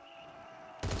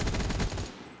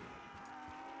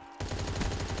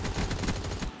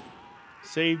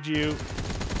 Saved you.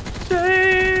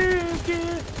 Saved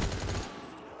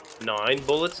you. 9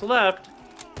 bullets left.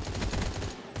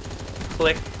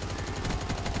 Click.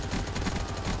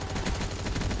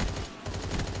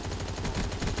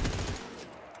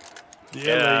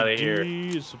 The outta here.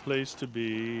 LAG is the place to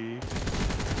be.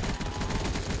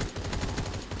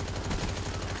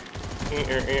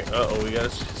 Uh-oh, we got a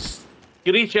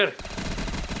screecher.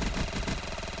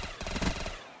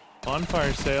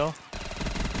 Bonfire sale.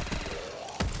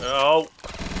 Oh.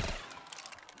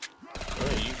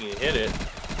 Oh, you can hit it.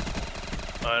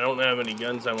 I don't have any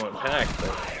guns I want packed,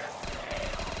 but...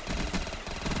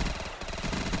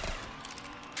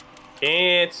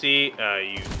 Can't see. Ah,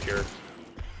 you jerk.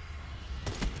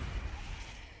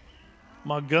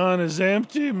 My gun is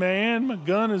empty, man. My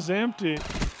gun is empty.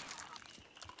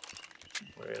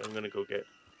 Alright, I'm gonna go get...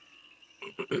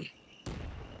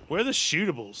 Where are the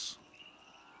shootables?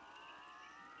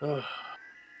 Oops.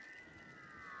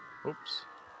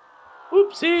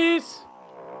 Whoopsies!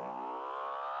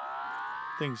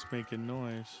 Thing's making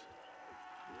noise.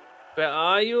 Where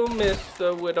are you,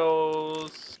 Mr.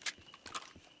 Widows?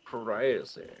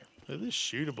 Crazy. Where are the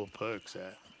shootable perks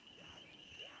at?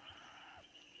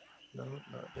 No,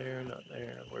 not there, not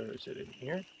there. Where is it in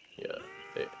here? Yeah,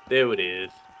 there it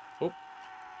is. Oh.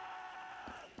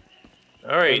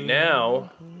 Alright,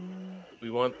 now we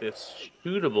want this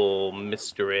shootable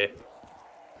mystery.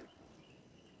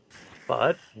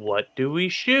 But what do we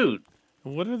shoot?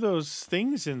 What are those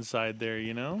things inside there,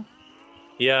 you know?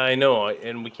 Yeah, I know,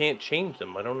 and we can't change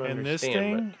them. I don't And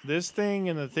understand. this thing,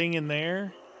 and the thing in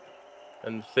there,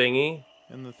 And the thingy.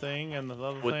 and the thing, and the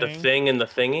other With thing. the thing and the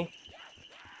thingy.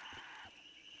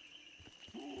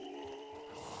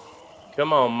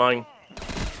 Come on, mine.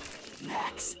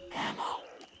 Max ammo.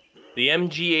 The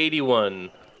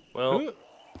MG81. Well,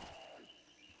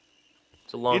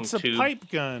 it's a long It's a tube. pipe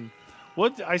gun.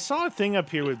 What? I saw a thing up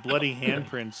here with bloody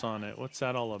handprints on it. What's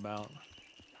that all about?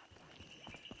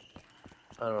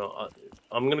 I don't know.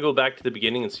 I'm gonna go back to the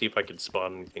beginning and see if I can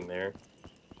spot anything there.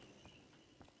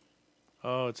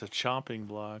 Oh, it's a chopping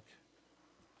block.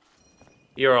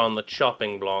 You're on the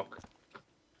chopping block.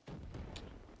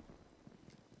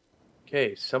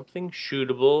 Okay, something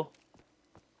shootable.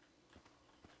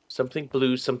 Something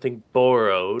blue, something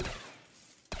borrowed.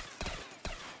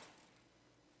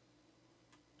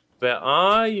 Where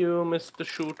are you, Mr.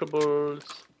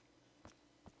 Shootables?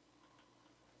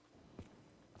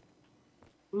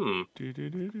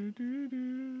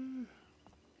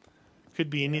 Could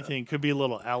be anything. Could be a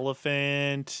little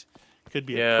elephant. Could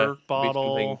be a Yeah, perk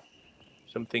bottle.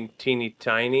 Something teeny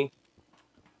tiny.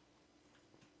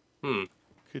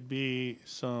 Could be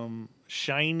some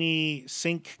shiny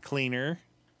sink cleaner.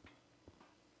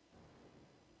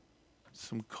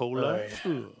 Some cola. Right.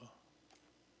 Ooh.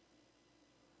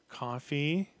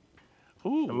 Coffee.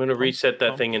 Ooh. I'm gonna reset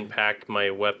that thing and pack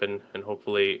my weapon and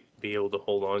hopefully be able to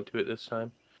hold on to it this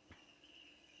time.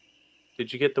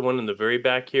 Did you get the one in the very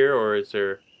back here, or is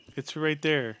there? It's right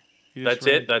there. That's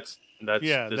it. That's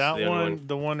yeah. this That is the one,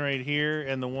 the one right here,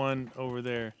 and the one over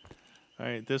there. All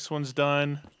right, this one's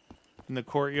done in the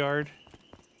courtyard.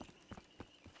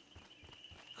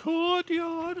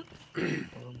 Courtyard. 1,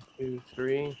 2,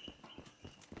 3.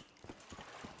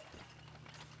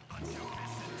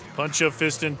 Punch your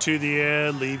fist into the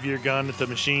air. Leave your gun at the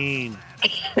machine.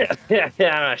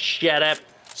 Yeah, shut up.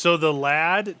 So the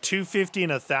lad, 250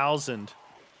 and 1,000.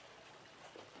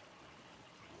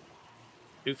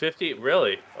 250,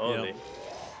 really? Only. Yep.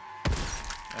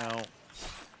 Ow.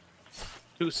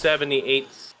 278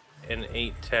 and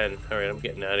 810. All right, I'm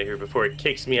getting out of here before it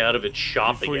kicks me out of its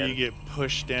shop Before again. you get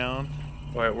pushed down.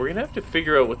 All right, we're gonna have to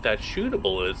figure out what that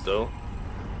shootable is, though.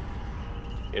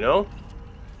 You know?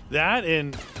 That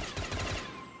and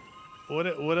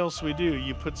what else we do?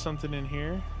 You put something in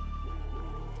here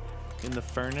in the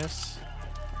furnace.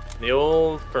 The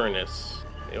old furnace.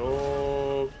 The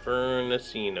old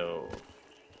furnacino.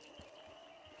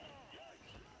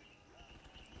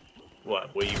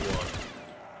 What? What do you want?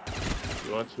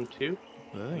 You want some too?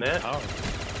 That?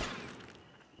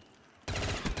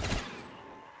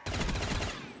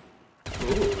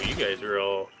 Ooh, you guys are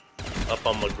all up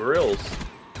on my grills.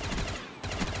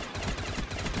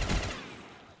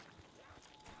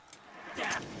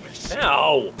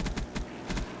 Ow!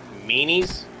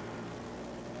 Meanies.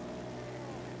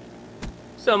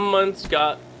 Someone's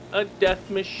got a death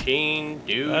machine,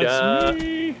 dude. That's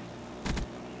me.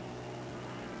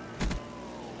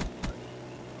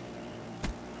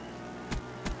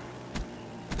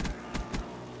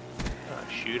 Oh,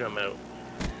 shoot, I'm out.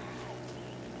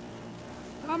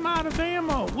 I'm out of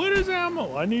ammo. What is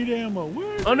ammo? I need ammo.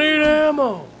 I need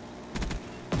ammo.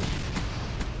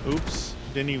 Oops.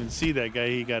 Didn't even see that guy.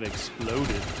 He got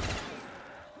exploded.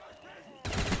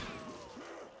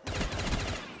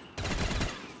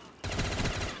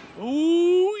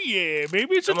 Ooh, yeah.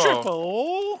 Maybe it's a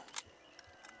triple.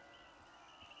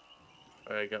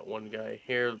 I got one guy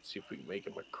here. Let's see if we can make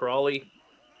him a crawly.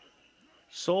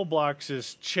 Soul blocks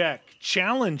is check.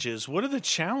 Challenges. What are the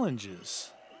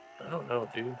challenges? I don't know,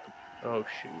 dude. Oh,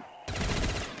 shoot.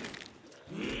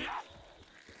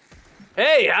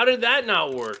 Hey, how did that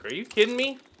not work? Are you kidding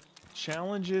me?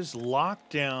 Challenges,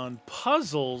 lockdown,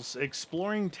 puzzles,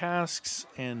 exploring tasks,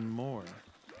 and more.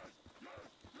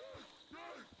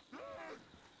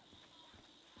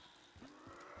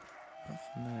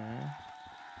 Nothing there.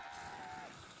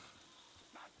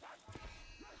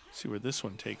 See where this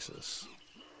one takes us.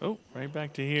 Oh, right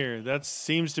back to here. That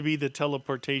seems to be the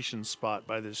teleportation spot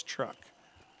by this truck.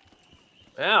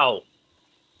 Ow.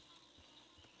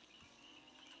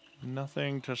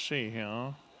 Nothing to see here.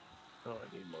 Oh, I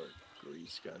need more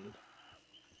grease gun.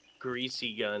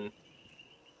 Greasy gun.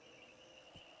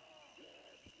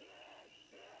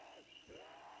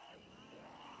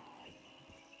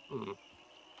 Hmm.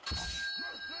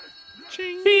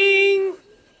 Ching! Bing!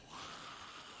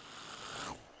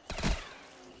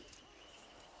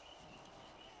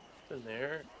 In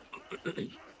there.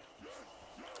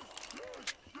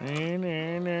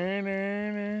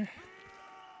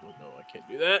 Oh, no, I can't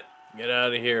do that. Get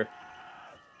out of here.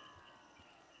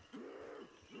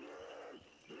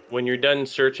 When you're done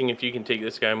searching, if you can take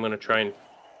this guy, I'm going to try and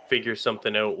figure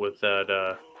something out with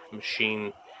that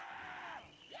machine.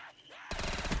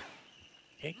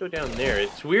 Can't go down there.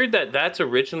 It's weird that that's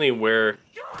originally where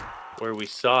we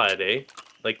saw it, eh?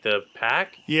 Like the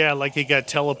pack? Yeah, like it got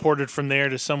teleported from there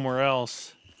to somewhere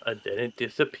else. And then it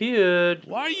disappeared.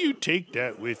 Why you take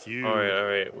that with you? All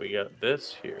right. We got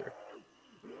this here.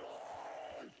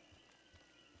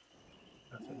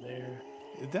 Nothing there.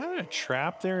 Is that a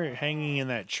trap there hanging in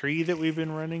that tree that we've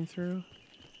been running through?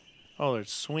 Oh,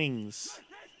 there's swings.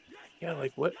 Yeah,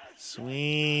 like what?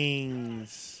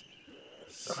 Swings.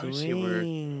 Obviously, we're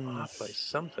off by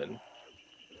something.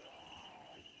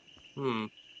 Hmm.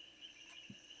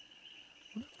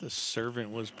 What if the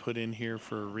servant was put in here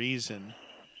for a reason?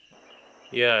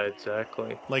 Yeah,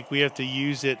 exactly. Like we have to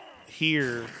use it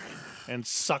here and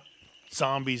suck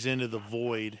zombies into the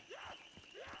void.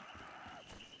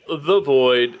 The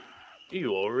void.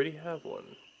 You already have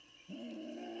one.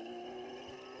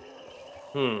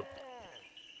 Hmm.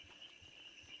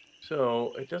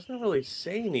 So, it doesn't really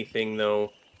say anything,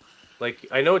 though. Like,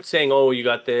 I know it's saying, oh, you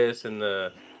got this and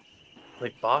the,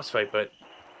 like, boss fight, but...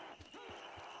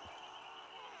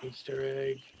 Easter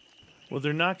egg. Well,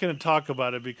 they're not going to talk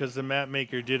about it because the map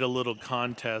maker did a little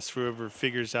contest for whoever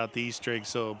figures out the Easter egg,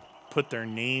 so put their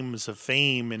names of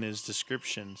fame in his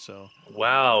description, so...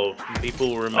 Wow,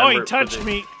 people remember... Oh, he touched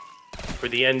me! For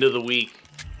the end of the week.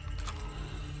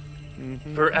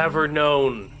 Forever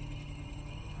known.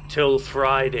 Till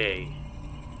Friday.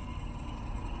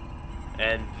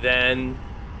 And then...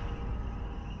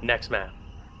 Next map.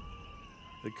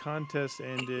 The contest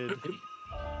ended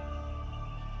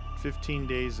 15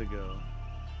 days ago.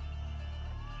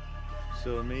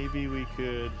 So maybe we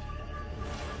could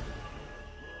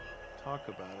talk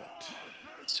about it.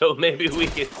 So maybe we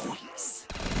could...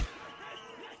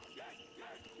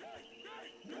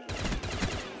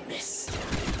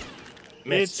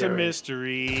 It's a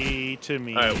mystery to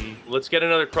me. All right, let's get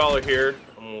another crawler here,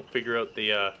 and we'll figure out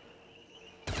the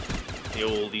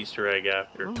old Easter egg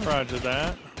after. Roger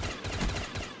that.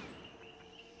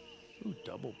 Ooh,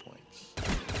 double points.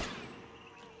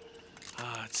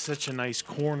 Ah, it's such a nice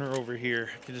corner over here.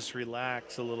 I can just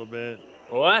relax a little bit.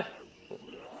 What?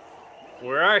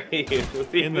 Where are you?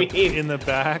 What do you mean? In the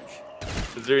back.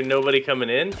 Is there nobody coming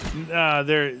in? Nah,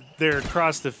 they're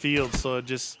across the field, so it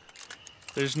just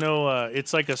there's no.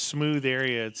 It's like a smooth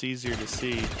area. It's easier to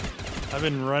see. I've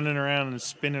been running around and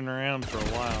spinning around for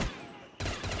a while.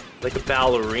 Like a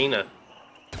ballerina.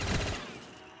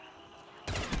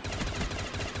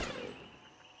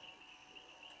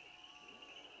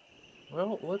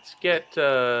 Well, let's get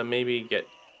maybe get.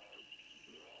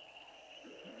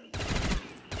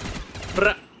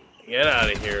 Get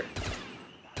out of here.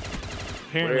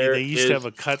 Apparently, they used to have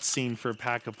a cutscene for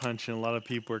Pack-a-Punch, and a lot of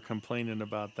people were complaining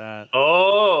about that.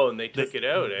 Oh, and they took it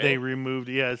out, eh? They removed,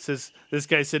 yeah, it says, this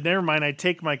guy said, never mind, I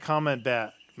take my comment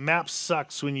back. Map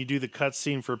sucks when you do the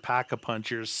cutscene for Pack-a-Punch.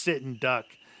 You're a sit and duck,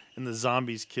 and the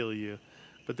zombies kill you.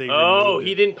 But they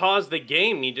he didn't pause the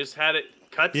game. He just had it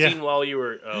cutscene while you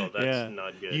were... Oh, that's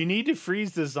not good. You need to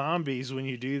freeze the zombies when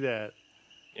you do that.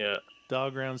 Yeah.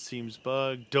 Dog round seems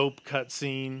bugged. Dope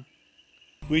cutscene.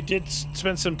 We did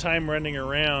spend some time running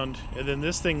around, and then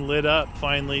this thing lit up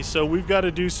finally. So we've got to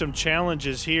do some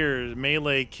challenges here.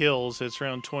 Melee kills. It's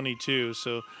round 22.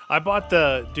 So I bought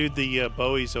the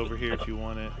Bowies over here if you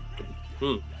want it.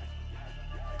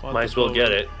 Might as well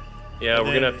get it. Yeah,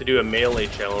 we're gonna have to do a melee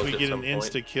challenge. We get an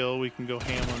insta kill. We can go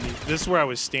ham on these. This is where I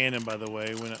was standing, by the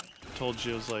way, when I told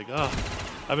you. I was like, oh,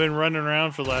 I've been running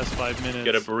around for the last 5 minutes.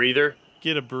 Get a breather.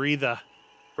 Get a breather.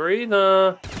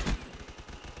 Breather.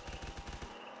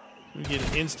 We get an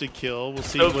insta kill. We'll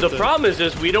see. So the problem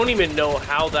is we don't even know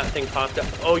how that thing popped up.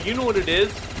 Oh, you know what it is?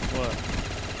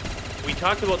 What? We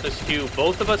talked about this too.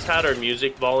 Both of us had our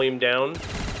music volume down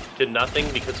to nothing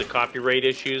because of copyright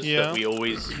issues that we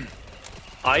always.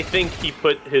 I think he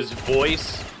put his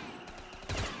voice,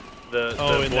 the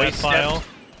voice file,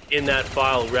 in that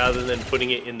file rather than putting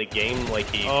it in the game like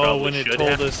he probably should have. when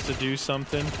it told us to do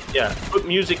something. Yeah, put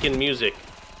music in music.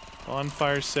 On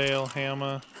fire sale,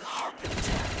 hammer.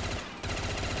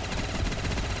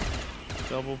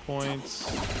 Double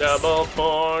points. Double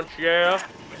points, yeah.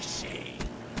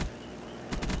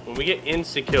 When we get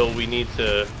insta-kill, we need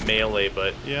to melee,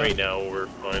 but right now we're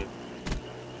fine.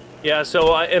 Yeah,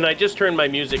 so I just turned my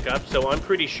music up, so I'm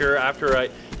pretty sure after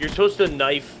you're supposed to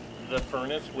knife the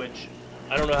furnace, which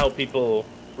I don't know how people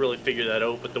really figure that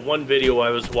out, but the one video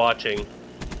I was watching,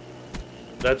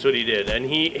 that's what he did. And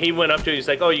he went up to it, he's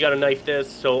like, oh, you gotta knife this,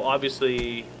 so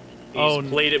obviously he's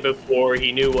played it before,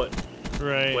 he knew what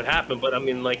happened, but I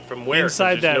mean, like, from where?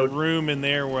 Inside that room in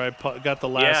there where I got the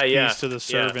last keys to the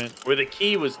servant. Where the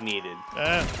key was needed.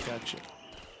 Ah, gotcha.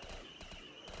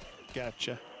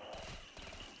 Gotcha.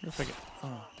 If I can,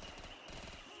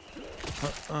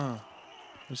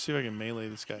 let's see if I can melee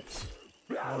this guy.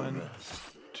 1,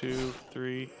 2,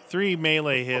 3. 3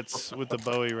 melee hits with the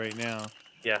Bowie right now.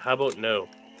 Yeah, how about no?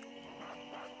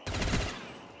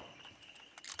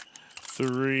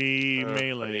 3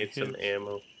 melee I need hits. some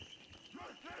ammo.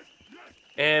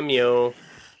 Ammo.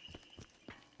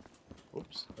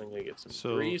 Oops, I'm gonna get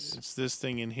some grease. It's this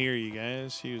thing in here, you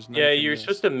guys. Yeah, you're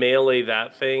supposed to melee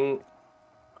that thing.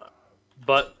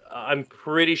 But I'm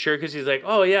pretty sure, because he's like,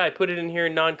 oh, yeah, I put it in here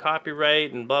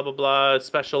non-copyright and blah, blah, blah,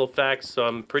 special effects. So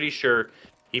I'm pretty sure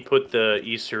he put the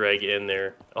Easter egg in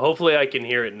there. Hopefully I can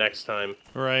hear it next time.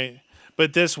 Right.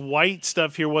 But this white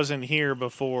stuff here wasn't here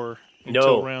before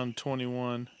until round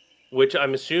 21. Which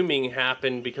I'm assuming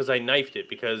happened because I knifed it,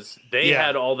 because they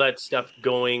had all that stuff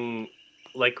going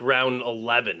like round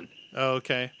 11. Oh,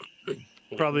 okay.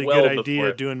 Probably a good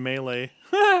idea doing melee.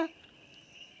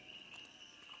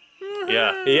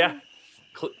 Yeah.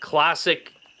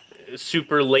 Classic,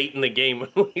 super late in the game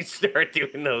when we start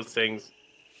doing those things.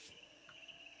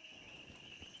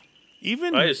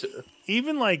 Even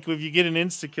like if you get an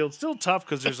insta kill, it's still tough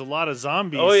because there's a lot of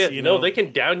zombies. Oh yeah, you know? They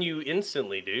can down you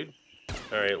instantly, dude.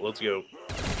 All right, let's go.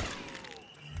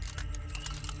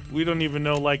 We don't even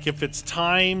know like if it's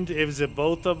timed. Is it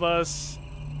both of us?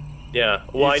 Yeah.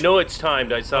 Well, I know it's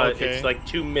timed. I saw it's like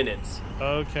 2 minutes.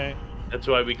 Okay. That's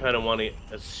why we kind of want to,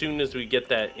 as soon as we get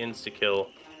that insta-kill.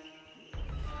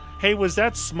 Hey, was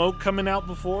that smoke coming out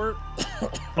before?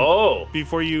 Oh.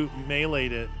 Before you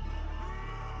meleeed it?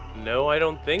 No, I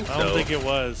don't think so. I don't think it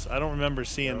was. I don't remember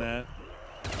seeing that.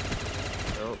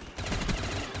 No.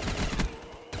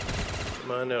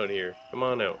 Come on out here. Come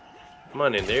on out. Come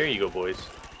on in. There you go, boys.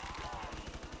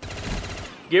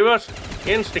 Give us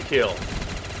insta-kill.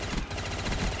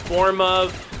 Form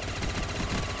of...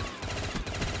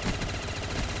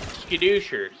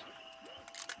 skadooshers.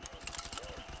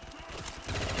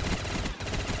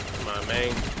 Come on,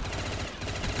 man.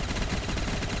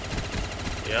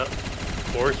 Yep.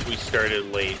 Of course we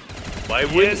started late. Why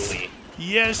wouldn't we?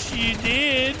 Yes, you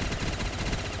did.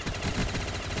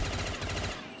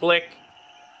 Click.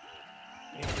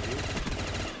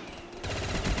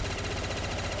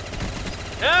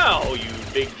 Ow, you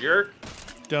big jerk.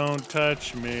 Don't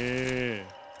touch me.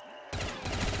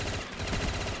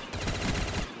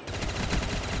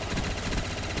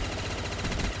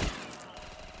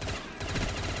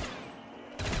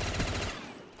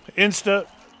 Insta.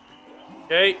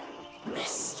 Okay.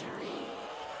 Mystery.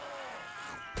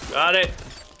 Got it.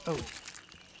 Oh.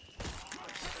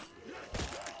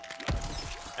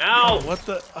 Ow! Oh, what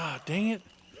the? Ah, dang it.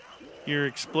 Your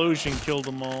explosion killed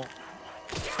them all.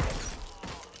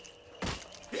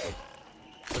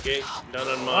 Okay, none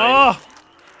on mine. Oh!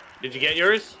 Did you get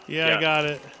yours? Yeah, I got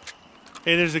it.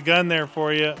 Hey, there's a gun there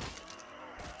for you.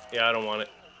 Yeah, I don't want it.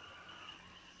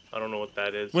 I don't know what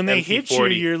that is. When they MP40. hit you,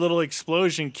 your little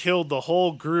explosion killed the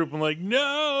whole group. I'm like,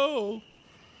 no!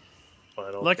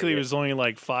 Luckily, it was only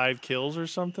like 5 kills or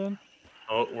something.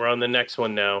 Oh, we're on the next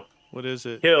one now. What is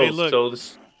it? Kills. Hey, look. So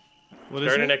this What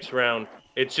start is the it? next round.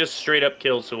 It's just straight up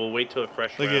kills, so we'll wait till a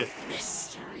fresh Look round. at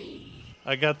Mystery.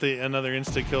 I got another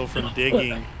insta kill from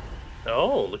digging.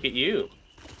 Oh, look at you.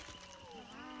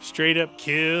 Straight up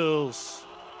kills.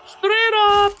 Straight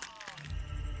up!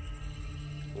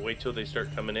 We'll wait till they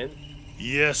start coming in.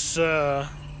 Yes, sir.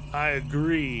 I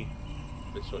agree.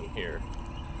 This one here.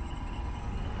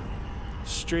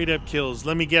 Straight up kills.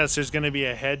 Let me guess, there's going to be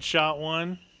a headshot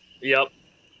one? Yep.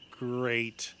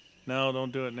 Great. No,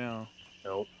 don't do it now.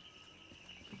 Nope.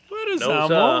 What is No,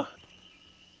 ammo?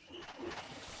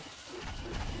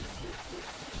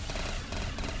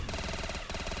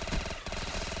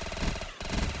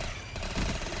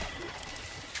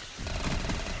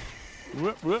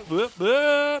 Whoop, whoop, whoop,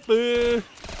 whoop, whoop.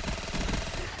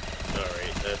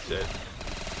 Alright, that's it.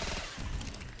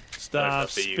 Stop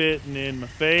spitting in my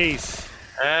face.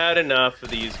 Had enough of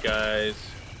these guys.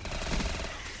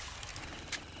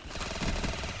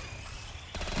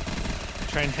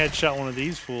 Try and headshot one of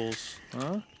these fools.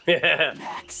 Huh? Yeah.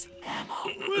 Max ammo.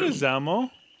 What is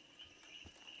ammo?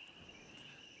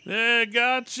 They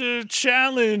got your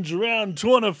challenge round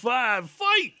 25.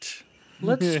 Fight!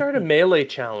 Let's start a melee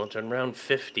challenge on round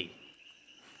 50.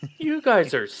 You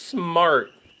guys are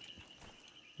smart.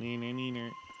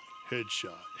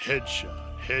 Headshot,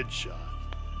 headshot, headshot.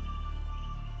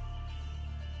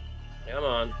 Come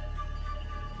on.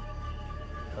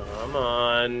 Come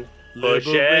on. Push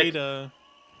it. Liberator.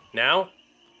 Now?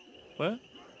 What?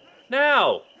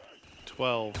 Now!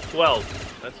 12.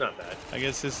 12. That's not bad. I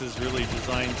guess this is really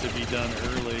designed to be done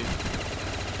early.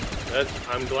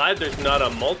 I'm glad there's not a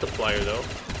multiplier, though.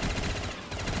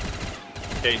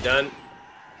 Okay, done.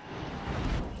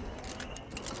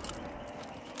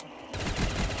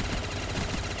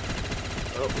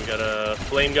 Oh, we got a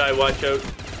flame guy, watch out.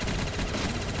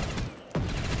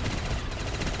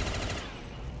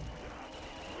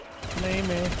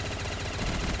 Flamey.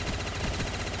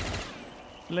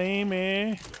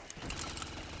 Flamey.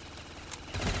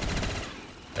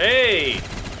 Hey!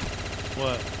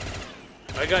 What?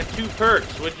 I got 2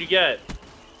 perks. What'd you get?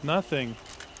 Nothing.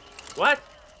 What?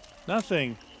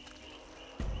 Nothing.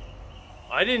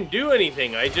 I didn't do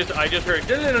anything. I just heard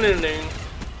ding, ding, ding, ding.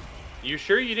 You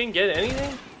sure you didn't get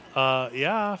anything?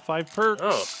 Yeah, 5 perks.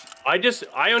 Oh.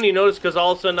 I only noticed because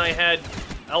all of a sudden I had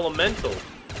elemental.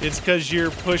 It's because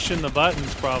you're pushing the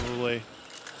buttons, probably.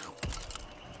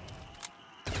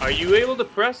 Are you able to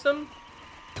press them?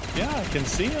 Yeah, I can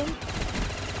see them.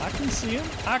 I can see them.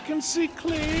 I can see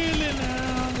clearly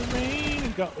now. The rain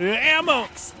and go. Ammo!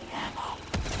 Max ammo.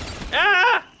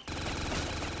 Ah!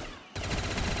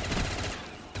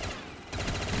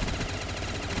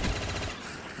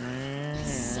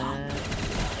 Zombie.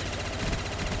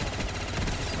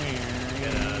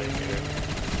 Get out of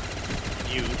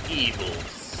here. You evil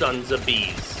sons of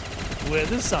bees. Where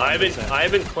the sun I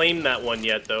haven't claimed that one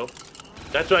yet, though.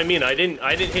 That's what I mean. I didn't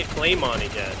hit claim on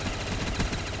it yet.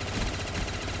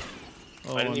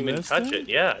 Oh, I didn't even touch thing? it.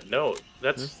 Yeah, no.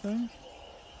 This thing?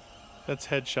 That's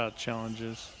headshot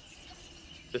challenges.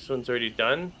 This one's already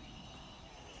done.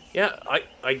 Yeah,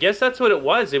 I guess that's what it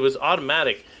was. It was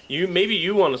automatic. Maybe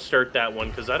you want to start that one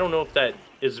because I don't know if that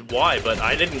is why, but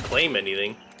I didn't claim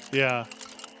anything. Yeah.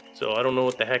 So I don't know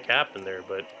what the heck happened there,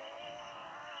 but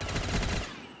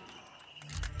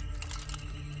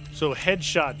So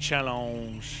headshot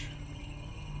challenge.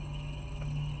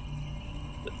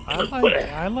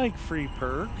 I like free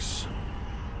perks.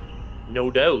 no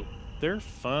doubt. They're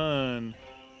fun.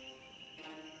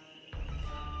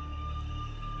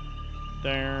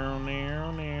 Down,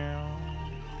 down, down.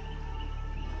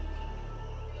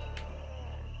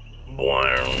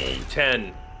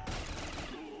 10.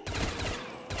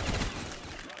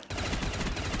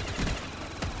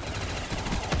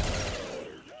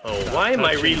 Oh, why am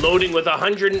I reloading with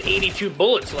 182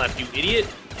 bullets left, you idiot?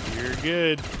 You're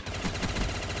good.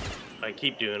 I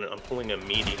keep doing it. I'm pulling a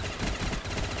meaty.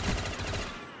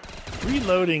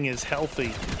 Reloading is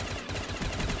healthy.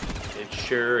 It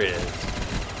sure is.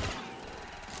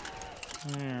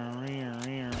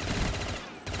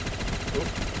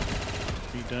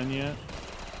 You done yet?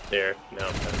 There. Now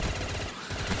I'm done.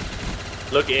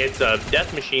 Look, it's a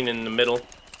death machine in the middle.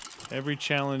 Every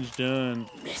challenge done.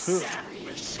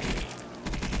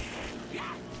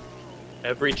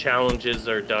 Every challenges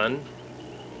are done.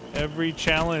 Every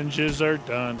challenges are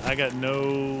done. I got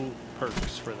no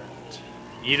perks for that.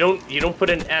 You don't put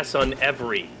an S on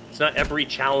every. It's not every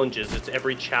challenges. It's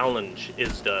every challenge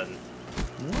is done.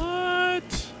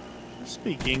 What?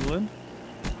 Speak England.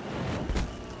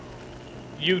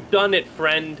 You done it,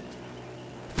 friend.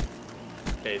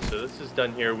 Okay, so this is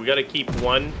done here. We got to keep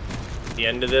one at the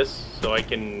end of this, so I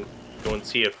can go and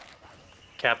see if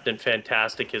Captain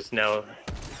Fantastic is now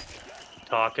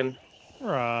talking.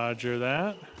 Roger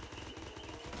that.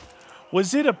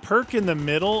 Was it a perk in the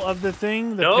middle of the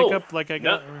thing? The No. pickup like I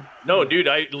got? No, dude,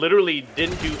 I literally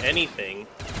didn't do anything.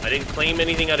 I didn't claim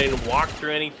anything. I didn't walk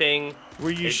through anything.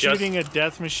 Were you shooting a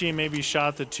death machine, maybe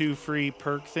shot the 2 free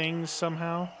perk things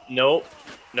somehow? Nope.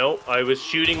 I was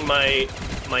shooting my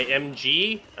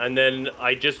MG, and then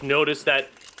I just noticed that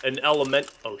an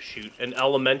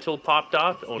elemental popped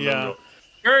off. Oh, yeah.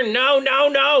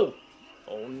 No.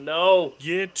 Oh, no.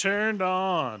 Get turned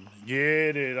on.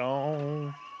 Get it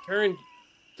on.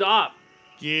 Stop.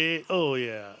 Oh,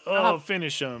 yeah. Oh, Stop.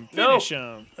 Finish him. No. Finish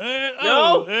him.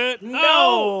 No.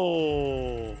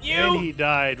 No. You. And he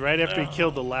died right after he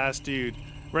killed the last dude.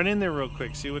 Run in there real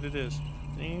quick. See what it is.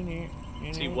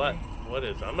 See what? What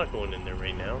is? I'm not going in there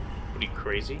right now. What are you,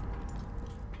 crazy?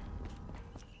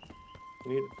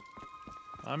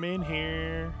 I'm in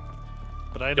here.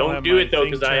 But I don't have do my it though,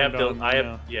 thing because I have turned to.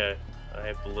 on I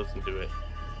have to listen to it.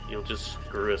 You'll just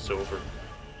screw us over.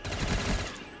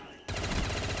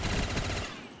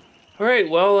 All right.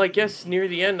 Well, I guess near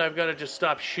the end, I've got to just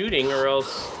stop shooting, or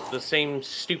else the same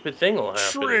stupid thing will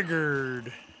happen.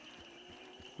 Triggered.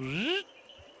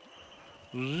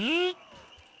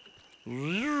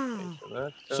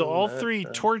 So all 3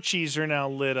 torchies are now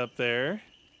lit up there.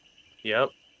 Yep.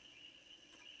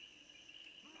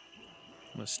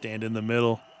 I'm gonna stand in the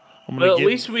middle. Well, at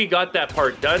least we got that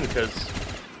part done, because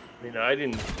I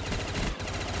didn't.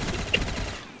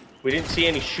 We didn't see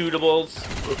any shootables.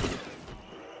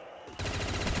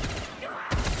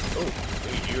 Oh,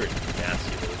 dude, you're a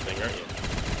nasty little thing, aren't you?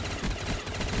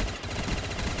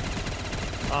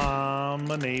 I'm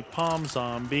a napalm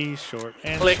zombie, short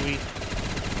and Click. sweet.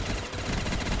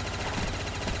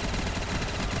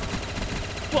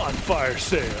 Bonfire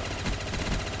sale.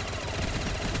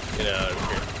 Get out of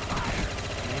here.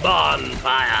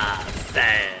 Bonfire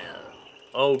sale.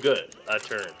 Oh, good. A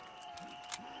turn.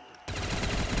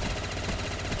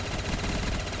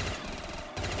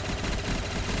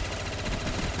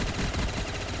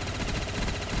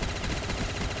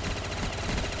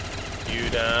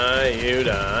 You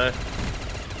die.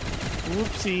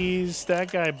 Whoopsies,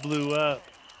 that guy blew up.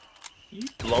 You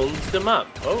blown them up.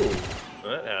 Oh,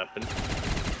 that happened.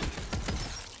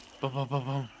 Boom, boom, boom,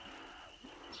 boom.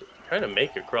 Trying to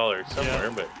make a crawler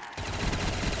somewhere, but...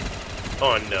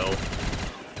 Oh, no.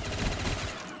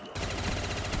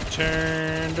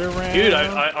 Turned around. Dude,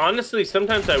 I honestly,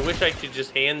 sometimes I wish I could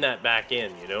just hand that back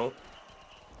in, you know?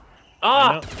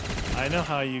 Ah! I know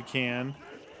how you can.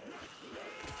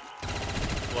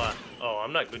 What? Oh,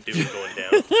 I'm not going to do it going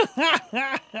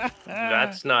down.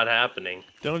 That's not happening.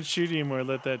 Don't shoot him or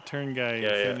let that turn guy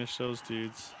finish those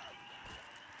dudes.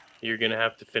 You're going to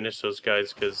have to finish those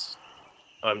guys, because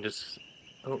I'm just...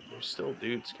 Oh, there's still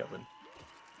dudes coming.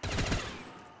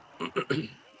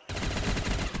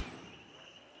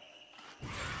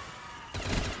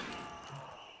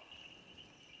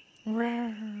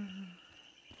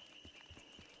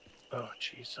 Oh,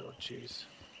 jeez. Oh, jeez.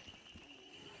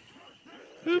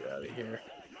 Get out of here.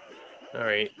 All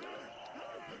right.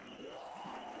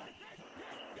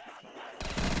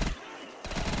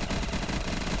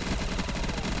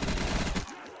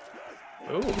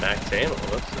 Ooh, max ammo.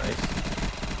 That's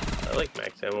nice. I like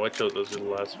max ammo. I chose those are the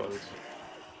last ones.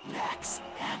 Max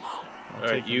ammo. All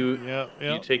right, you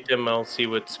take them. I'll see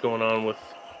what's going on with.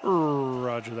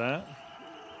 Roger that.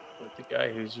 With the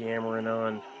guy who's yammering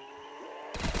on.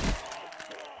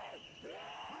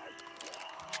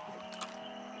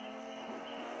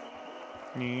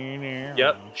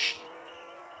 Yep.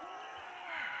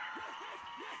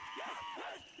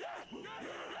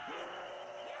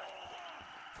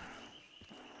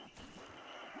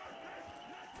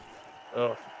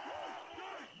 Oh.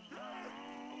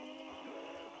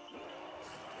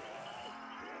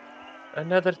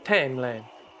 Another timeline.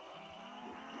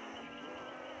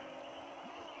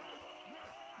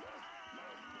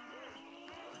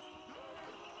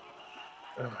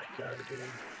 Oh my god, dude.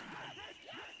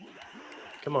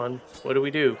 Come on, what do we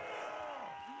do?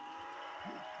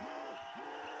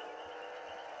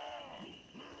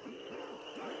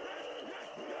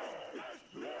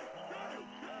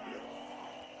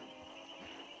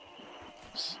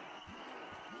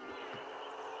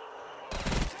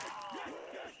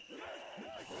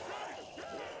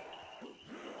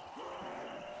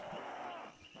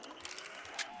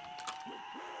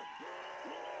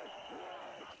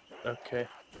 Okay.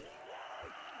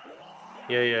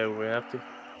 Yeah, we have to.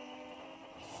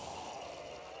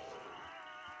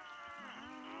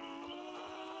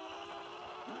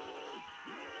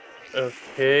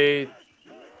 Okay.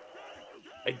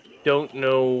 I don't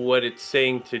know what it's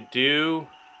saying to do,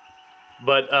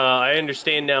 but I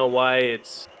understand now why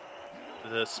it's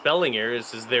the spelling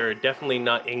errors. Is they're definitely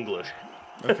not English.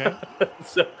 Okay.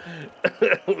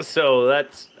 so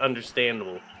that's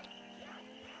understandable.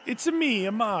 It's a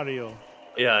Mario.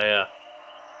 Yeah.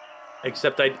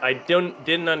 Except I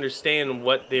didn't understand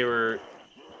what they were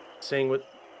saying.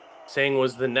 What saying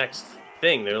was the next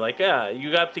thing. They're like, yeah,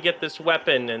 you have to get this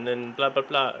weapon, and then blah blah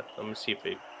blah. Let me see if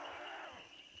it.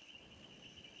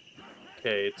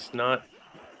 Okay, it's not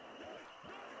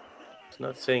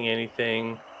saying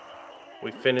anything.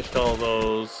 We finished all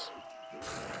those.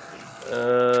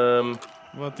 What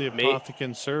about the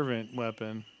Apothecon Servant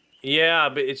weapon? Yeah,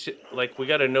 but it's like we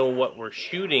got to know what we're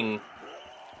shooting.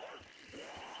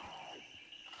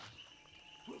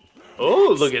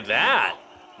 Oh, look at that!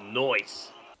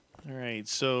 Nice. All right,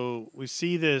 so we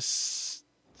see this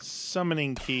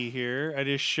summoning key here. I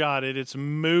just shot it. It's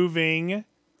moving.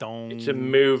 Dong. It's a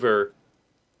mover.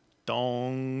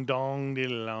 Dong, dong,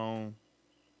 diddle-dong.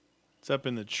 It's up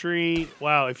in the tree.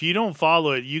 Wow, if you don't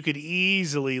follow it, you could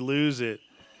easily lose it.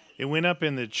 It went up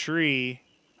in the tree.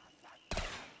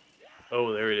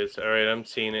 Oh, there it is. All right, I'm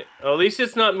seeing it. Oh, at least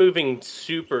it's not moving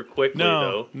super quickly,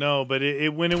 though. No, but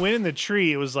when it went in the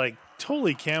tree, it was like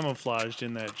totally camouflaged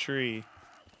in that tree.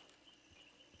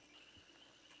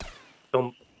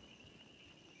 Thump.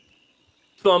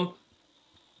 Thump.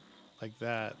 Like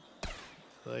that.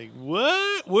 Like,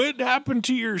 what? What happened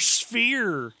to your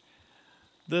sphere?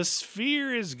 The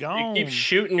sphere is gone. You keep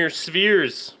shooting your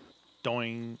spheres.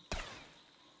 Doing.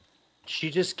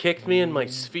 She just kicked me in my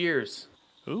spheres.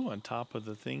 Ooh, on top of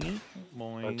the thingy.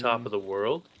 Boing. On top of the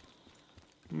world.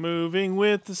 Moving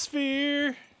with the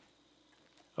sphere.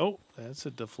 Oh, that's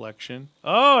a deflection.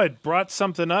 Oh, it brought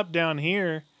something up down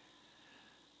here.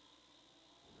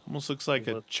 Almost looks like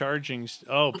a charging.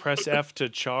 Oh, press F to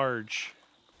charge.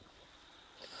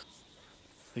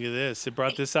 Look at this. It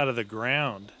brought this out of the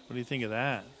ground. What do you think of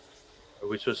that? Are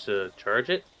we supposed to charge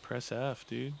it? Press F,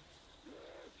 dude.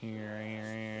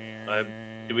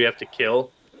 Do we have to kill?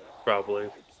 Probably.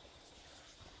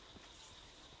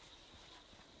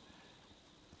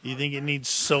 You think it needs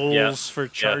souls for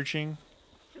charging?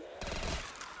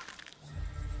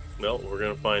 Well, we're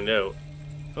going to find out.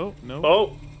 Oh, no.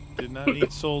 Oh! Did not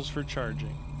need souls for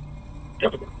charging.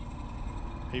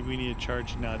 Maybe we need to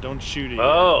charge now. Don't shoot it.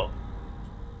 Oh!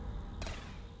 Yet.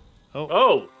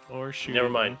 Oh! Or shoot Never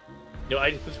mind. No,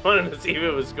 I just wanted to see if it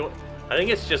was going... I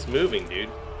think it's just moving, dude.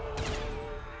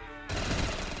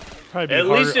 Probably At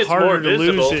least it's harder more to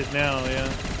visible. lose it now,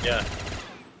 yeah. Yeah.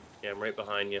 Yeah, I'm right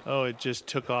behind you. Oh, it just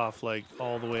took off, like,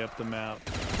 all the way up the map.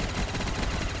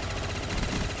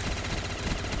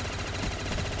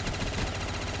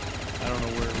 I don't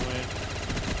know where it went.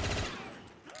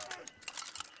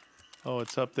 Oh,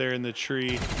 it's up there in the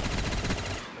tree.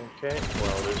 Okay.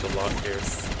 Well, there's a lot here.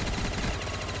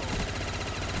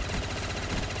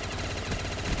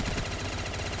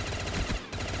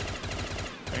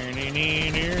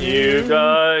 You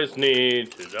guys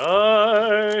need to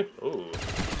die. Oh.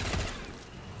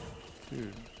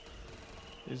 Dude.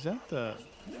 Is that the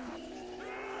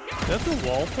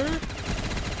Walther?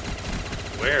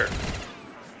 Where?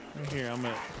 Right here, I'm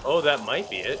gonna... Oh, that might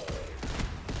be it.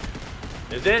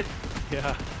 Is it?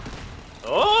 Yeah.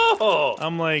 Oh!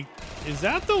 I'm like, is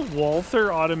that the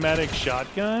Walther automatic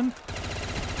shotgun?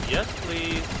 Yes,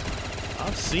 please.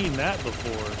 I've seen that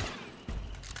before.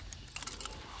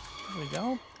 Like,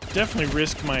 I'll definitely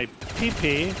risk my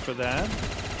PP for that.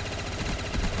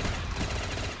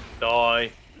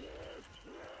 Die.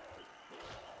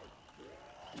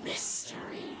 Mystery.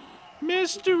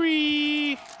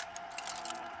 Mystery!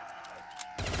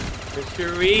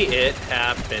 Mystery, it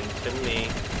happened to me.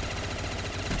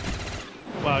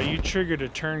 Wow, you triggered a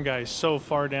turn guy so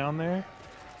far down there.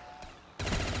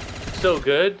 So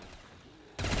good.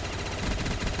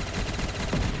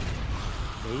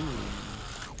 Ooh.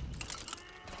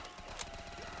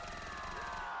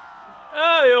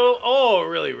 Oh,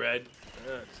 really red.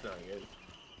 That's not good.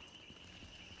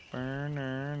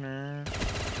 Burner.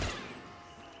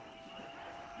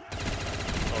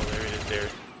 Oh, there it is there.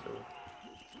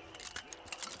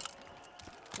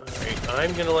 So. Alright,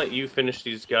 I'm gonna let you finish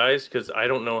these guys, because I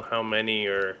don't know how many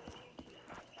are...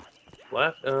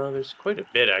 left? There's quite a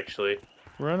bit, actually.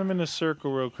 Run them in a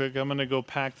circle real quick. I'm going to go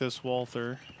pack this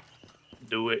Walther.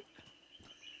 Do it.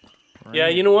 Right. Yeah,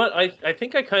 you know what? I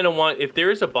think I kind of want... If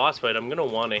there is a boss fight, I'm going to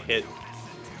want to hit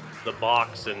the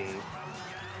box and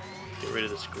get rid of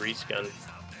this grease gun.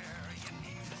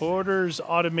 Porter's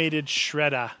automated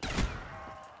shredder.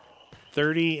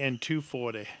 30 and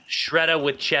 240. Shredder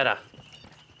with cheddar.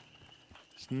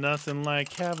 It's nothing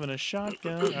like having a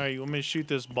shotgun. All right, you want me to shoot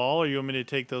this ball, or you want me to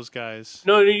take those guys?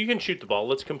 No, you can shoot the ball.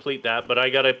 Let's complete that. But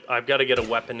I've got to get a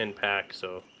weapon in pack.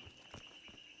 So.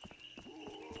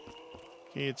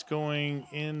 Okay, it's going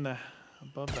in the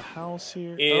above the house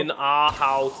here. In our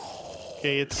house.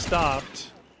 Okay, it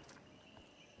stopped.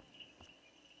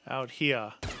 Out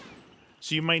here.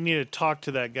 So you might need to talk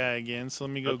to that guy again. So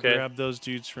let me go grab those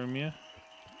dudes from you.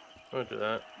 I'll do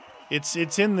that. It's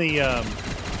in the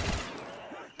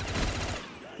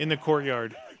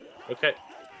courtyard. Okay.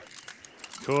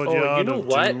 Courtyard. Oh, you know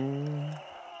what?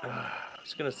 I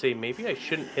was gonna say maybe I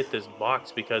shouldn't hit this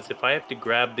box because if I have to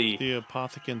grab the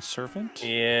apothecary servant.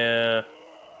 Yeah,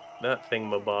 that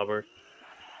thingamabobber.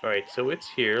 All right, so it's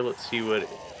here. Let's see what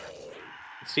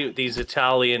these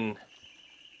Italian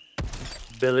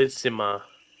bellissima.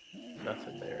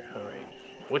 Nothing there. All right,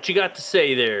 what you got to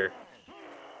say there?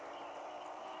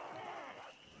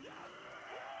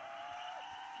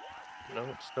 No,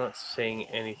 it's not saying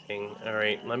anything. All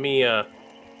right, let me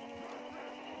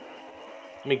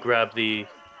grab the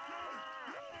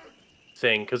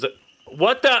thing, because...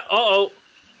 What the... Uh-oh.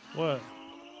 What?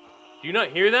 Do you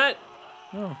not hear that?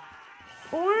 No.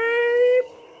 Boing,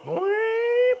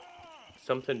 boing.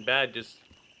 Something bad just...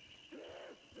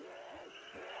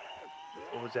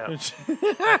 What was that?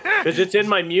 Because it's in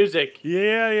my music.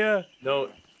 Yeah. No.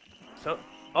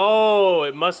 Oh,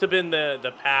 it must have been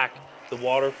the pack. The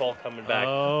waterfall coming back.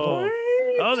 Oh.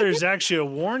 Oh, there's actually a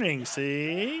warning,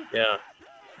 see? Yeah.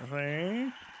 Okay.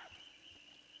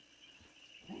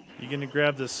 You gonna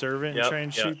grab the servant and try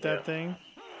and shoot that thing?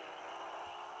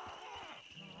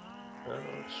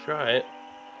 Let's try it.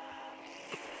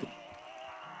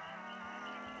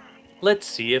 Let's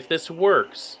see if this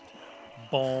works.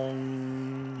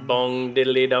 Bong. Bong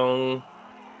diddly dong.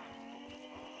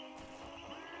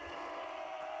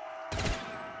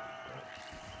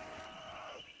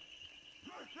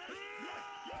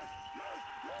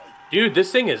 Dude,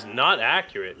 this thing is not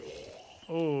accurate.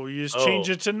 Oh, you just change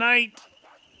it to night.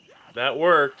 That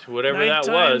worked, whatever night that was.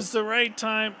 Nighttime's the right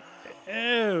time.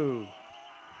 Oh.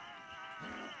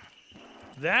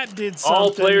 That did something.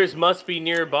 All players must be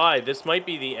nearby. This might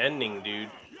be the ending, dude.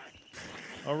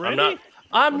 Already?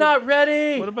 I'm not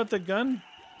ready. What about the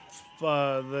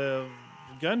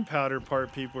gunpowder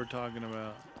part people were talking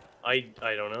about? I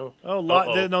don't know. Oh,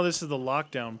 no, this is the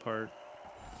lockdown part.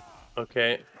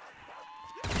 Okay.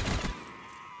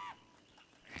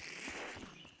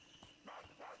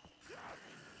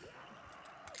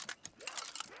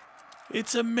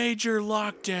 It's a major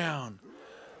lockdown.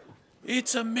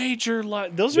 It's a major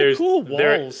Those are cool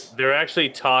walls. They're actually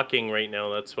talking right now.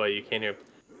 That's why you can't hear.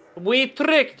 We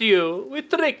tricked you. We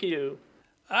tricked you.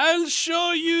 I'll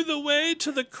show you the way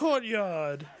to the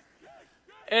courtyard.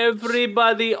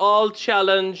 Everybody, all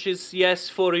challenge is yes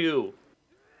for you.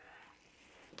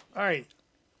 All right.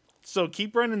 So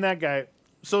keep running that guy.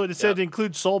 So it said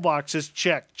include soul boxes,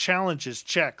 check. Challenges,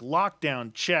 check.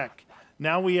 Lockdown, check.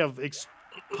 Now we have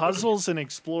puzzles and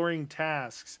exploring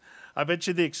tasks. I bet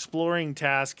you the exploring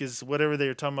task is whatever they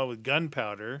were talking about with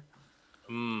gunpowder.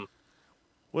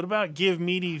 What about give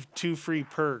Meaty 2 free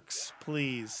perks,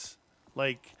 please?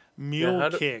 Like mule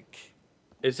kick.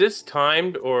 Is this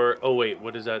timed or... Oh, wait.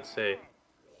 What does that say?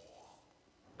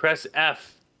 Press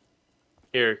F.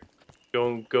 Here.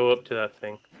 Go up to that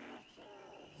thing.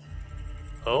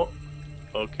 Oh.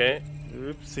 Okay.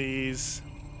 Oopsies.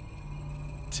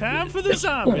 Time for the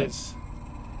zombies.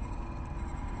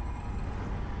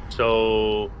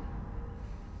 So...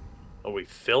 Are we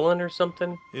filling or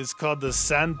something? It's called the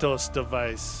Santos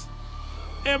device.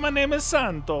 Hey, my name is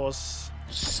Santos.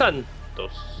 Santos.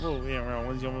 Oh, yeah.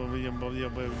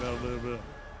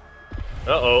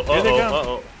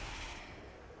 Uh-oh.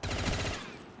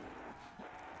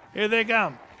 Here they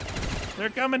come. They're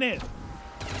coming in.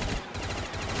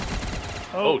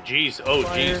 Oh, jeez. Oh,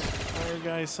 jeez. Fire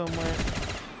guy somewhere.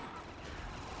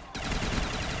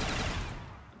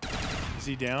 Is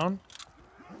he down?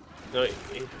 No,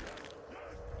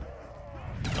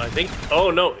 I think...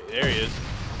 Oh, no. There he is.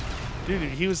 Dude,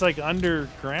 he was like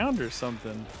underground or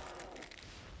something.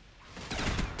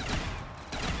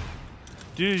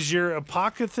 Dude, is your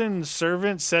apothecary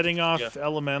servant setting off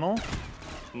elemental?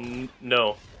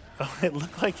 No. Oh, it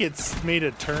looked like it's made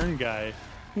a turn guy.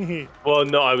 Well,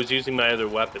 no, I was using my other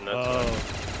weapon. That's why.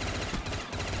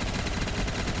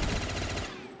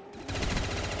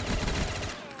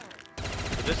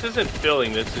 But this isn't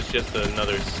filling. This is just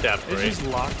another step, right? It's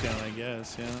just lockdown, I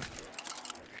guess. Yeah.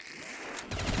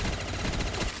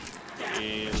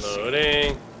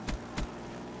 Reloading.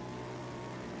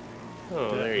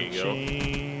 Oh, there you go. That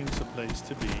machine's the place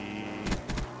to be.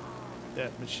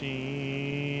 That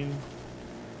machine,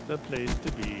 the place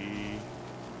to be.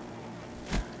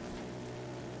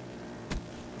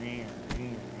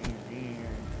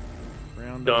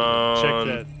 Round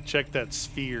up. Check that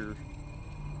sphere.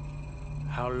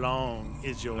 How long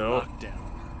is your lockdown?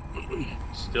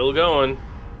 Still going.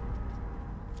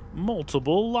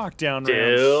 Multiple lockdown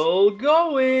rounds. Still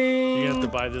going. You have to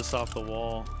buy this off the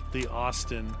wall. The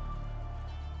Austin.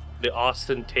 The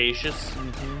ostentatious.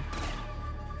 Mm-hmm.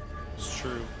 It's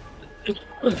true. There's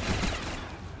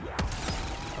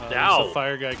a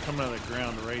fire guy coming out of the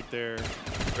ground right there.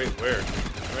 Wait, where?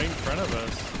 Right in front of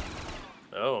us.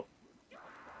 Oh.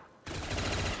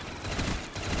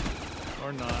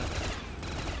 Or not.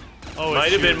 Oh,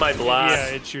 might have been my blast.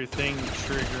 Yeah, it's your thing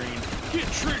triggering. Get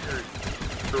triggered.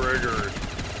 Triggered.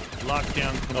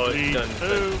 Lockdown complete. Oh, it's done.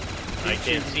 Oh. I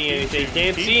can't see anything.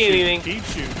 Can't see anything. Keep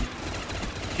shooting.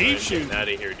 Keep shooting. Get out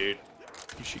of here, dude.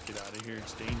 You should get out of here.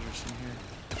 It's dangerous in here.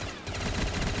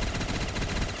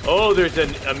 Oh, there's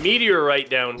a meteorite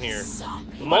down here.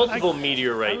 Multiple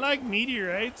meteorites. I like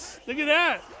meteorites. Look at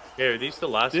that. Okay, are these the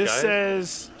last guys? This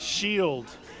says shield.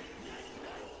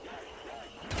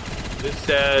 This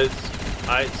says,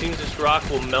 it seems this rock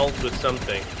will melt with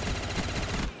something.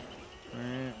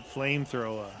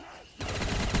 Flamethrower.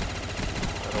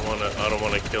 I don't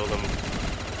wanna kill them.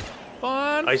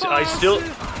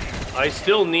 I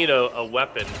still need a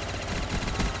weapon.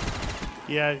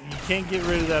 Yeah, you can't get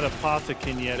rid of that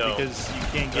apothecon yet because you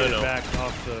can't get it back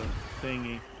off the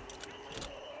thingy.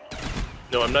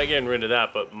 No, I'm not getting rid of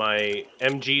that, but my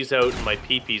MG's out and my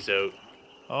PP's out.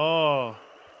 Oh,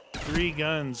 3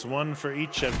 guns, 1 for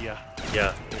each of you.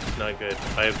 Yeah, it's not good.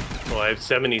 I have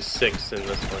 76 in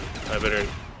this one. I better.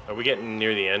 Are we getting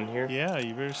near the end here? Yeah,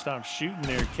 you better stop shooting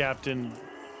there, Captain.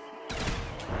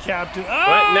 Captain.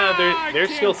 What? No, they're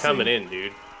still coming in,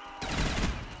 dude.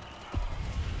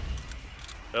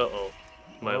 Uh-oh.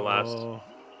 My last.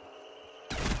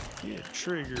 Get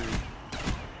triggered.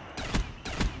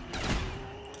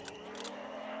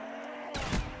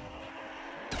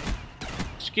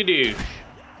 Skadoosh.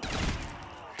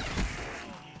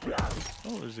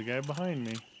 Oh, there's a guy behind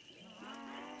me.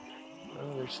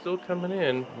 Oh, they're still coming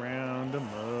in. Round them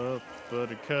up,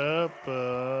 buttercup,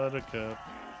 buttercup.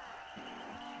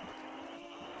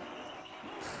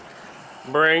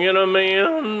 Bringing them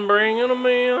in, bringing them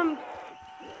in.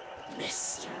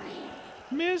 Mystery.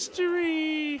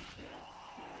 Mystery.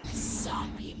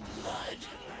 Zombie blood.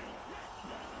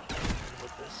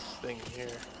 Put this thing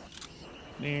here.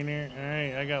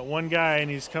 Alright, I got one guy and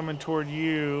he's coming toward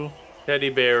you. Teddy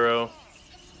Barrow.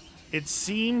 It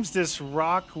seems this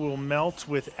rock will melt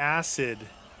with acid.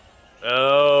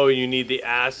 Oh, you need the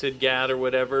acid gat or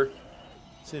whatever?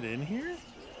 Is it in here?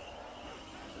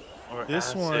 Or this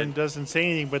acid. one doesn't say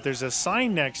anything, but there's a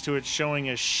sign next to it showing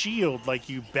a shield, like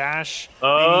you bash.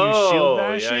 Oh, you shield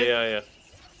bash it. yeah.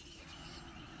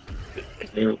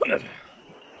 It's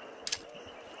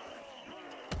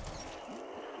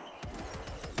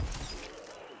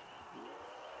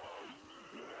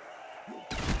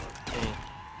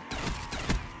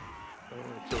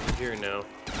over here now.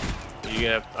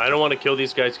 I don't want to kill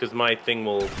these guys because my thing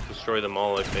will destroy them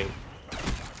all, I think.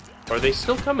 Are they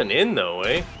still coming in though,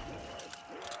 eh?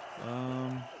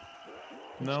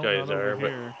 No, these guys not over are,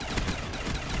 here.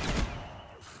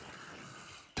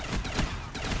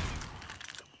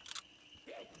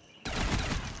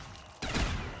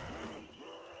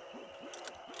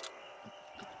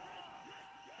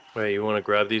 Wait, you want to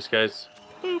grab these guys?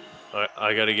 Boop.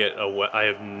 I gotta get I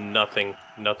have nothing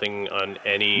on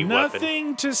any weapon.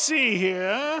 Nothing to see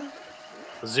here.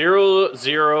 0,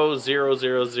 0, 0,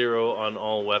 0, 0 on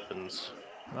all weapons.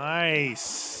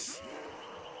 Nice.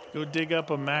 Go dig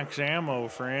up a max ammo,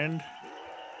 friend.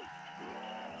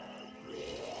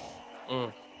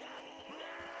 Well,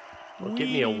 get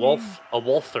me a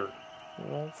Walther.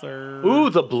 Walther. Ooh,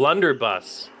 the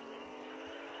blunderbuss.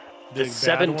 The Big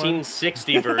bad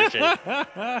 1760 version.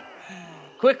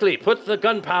 Quickly, put the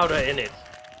gunpowder in it.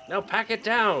 Now pack it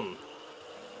down.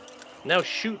 Now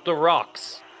shoot the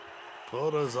rocks.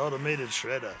 Porter's automated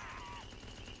shredder.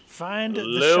 Find the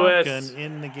Lewis. shotgun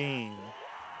in the game.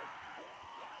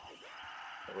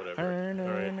 Whatever. Alright.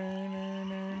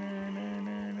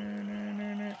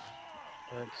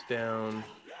 That's down.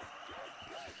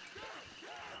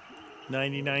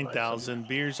 99,000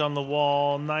 beers on the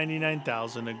wall.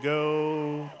 99,000 to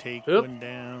go. Take one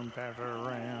down, pass it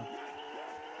around.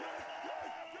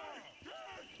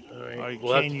 All right. Or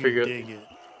We'll have can to you dig it?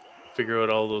 Figure out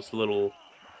all those little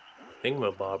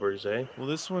thingamabobbers, eh? Well,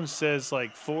 this one says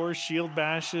like 4 shield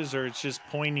bashes, or it's just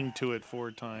pointing to it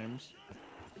 4 times.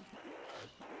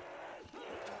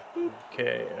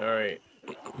 Okay, all right.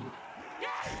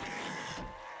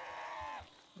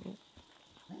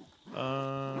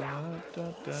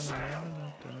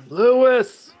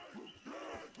 Lewis!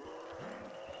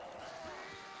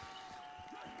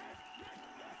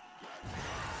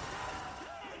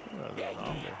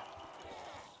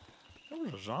 There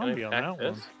was a zombie on that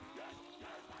one.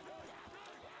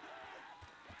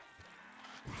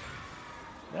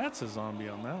 That's a zombie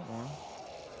on that one.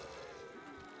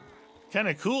 Kind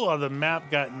of cool how the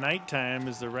map got nighttime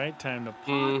is the right time to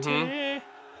party.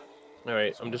 All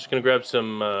right, I'm just going to grab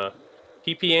some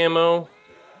PP ammo.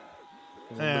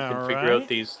 And we can figure out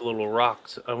these little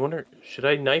rocks. I wonder, should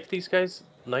I knife these guys?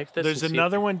 Knife this? There's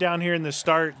another one down here in the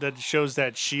start that shows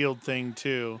that shield thing,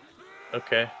 too.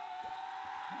 Okay.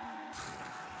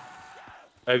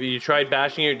 Have you tried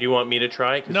bashing it? Do you want me to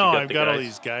try? No, I've got all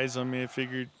these guys on me. I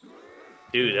figured.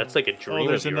 Dude, that's like a dream. Oh,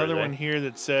 there's another one here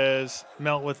that says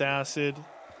melt with acid.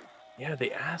 Yeah,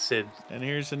 the acid. And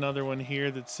here's another one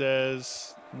here that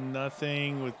says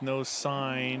nothing with no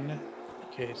sign.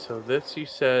 Okay, so this you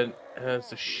said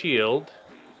has a shield.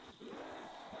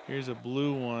 Here's a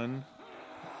blue one.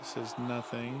 It says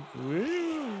nothing.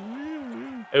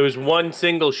 It was one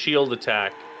single shield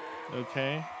attack.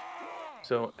 Okay.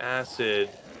 So acid.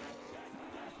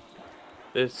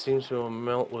 This seems to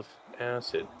melt with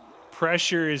acid.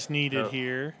 Pressure is needed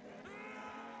here.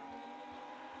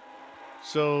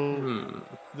 So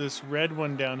this red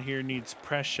one down here needs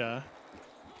pressure.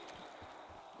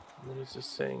 What is this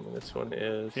saying? This one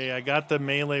is... Okay, I got the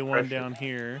melee one down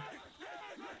here.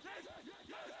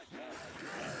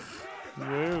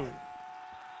 Whoa.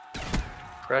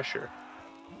 Pressure.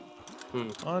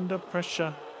 Under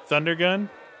pressure. Thunder gun.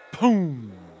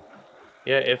 Boom.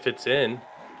 Yeah, if it's in.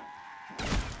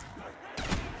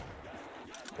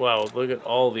 Wow, look at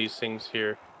all these things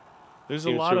here. There's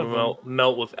a lot of them.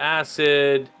 Melt with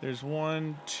acid. There's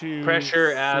 1, 2,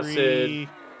 pressure, 3, acid.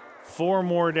 4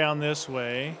 more down this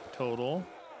way total.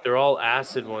 They're all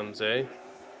acid ones, eh?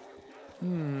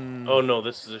 Oh no,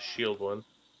 this is a shield one.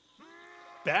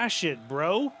 Bash it,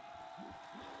 bro.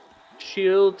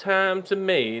 Shield time to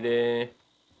mayday.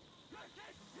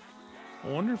 I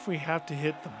wonder if we have to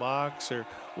hit the box or...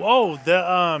 Whoa,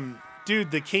 the dude,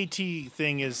 the KT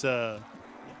thing is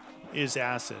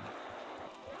acid.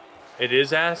 It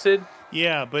is acid?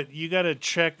 Yeah, but you got to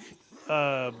check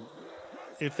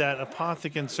if that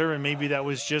apothecary servant, maybe that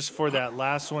was just for that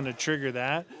last one to trigger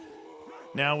that.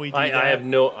 Now we do that. I have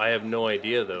no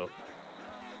idea though.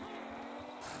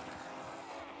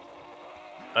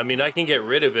 I mean, I can get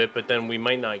rid of it, but then we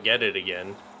might not get it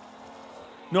again.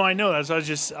 No, I know. I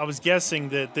was guessing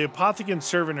that the apothecary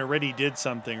servant already did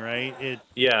something, right?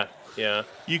 Yeah.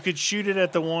 You could shoot it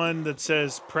at the one that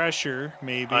says pressure,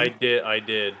 maybe. I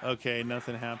did. Okay,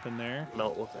 nothing happened there.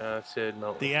 Melt with acid.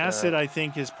 The acid, I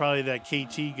think, is probably that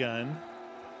KT gun.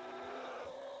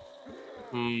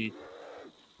 You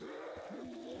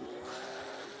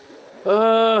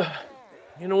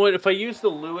know what? If I use the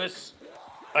Lewis,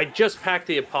 I just packed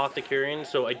the Apothecarian,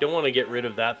 so I don't want to get rid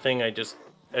of that thing.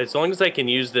 As long as I can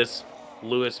use this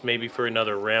Lewis maybe for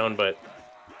another round, but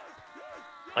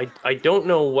I don't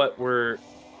know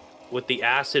with the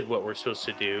acid what we're supposed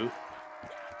to do.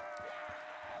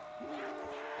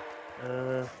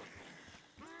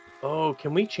 Oh,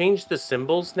 can we change the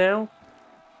symbols now?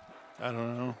 I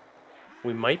don't know.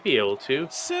 We might be able to.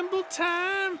 Symbol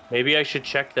time! Maybe I should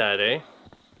check that, eh?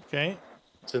 Okay.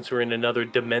 Since we're in another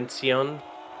dimension.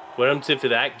 What happens if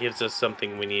that gives us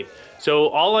something we need? So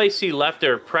all I see left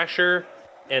are pressure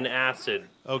and acid.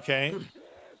 Okay.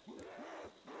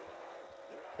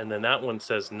 And then that one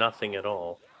says nothing at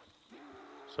all.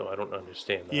 So I don't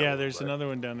understand that. Yeah, there's another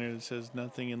one down there that says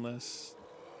nothing unless...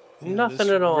 Yeah, nothing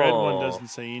at all. Red one doesn't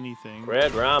say anything.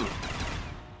 Red rum.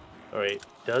 All right.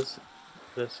 Does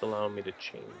this allow me to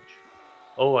change?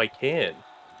 Oh, I can.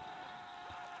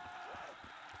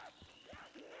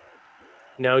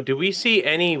 Now, do we see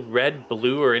any red,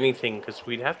 blue, or anything? Because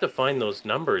we'd have to find those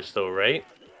numbers, though, right?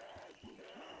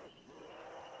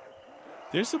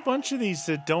 There's a bunch of these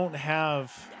that don't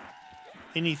have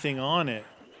anything on it.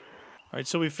 All right,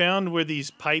 so we found where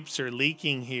these pipes are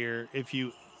leaking here.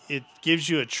 It gives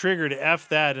you a trigger to F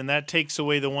that, and that takes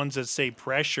away the ones that say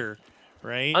pressure,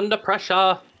 right? Under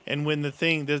pressure. And when the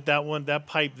thing, that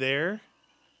pipe there,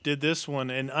 did this one,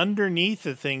 and underneath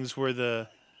the things were the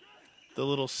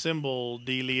little symbol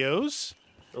dealios,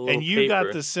 and you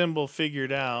got the symbol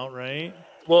figured out, right?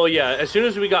 Well, yeah. As soon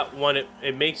as we got one,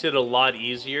 it makes it a lot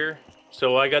easier.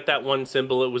 So I got that one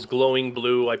symbol. It was glowing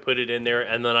blue. I put it in there,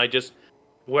 and then I just,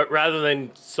 rather than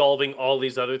solving all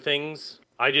these other things,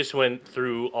 I just went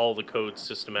through all the codes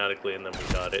systematically, and then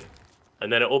we got it.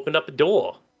 And then it opened up a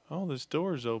door. Oh, this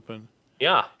door's open.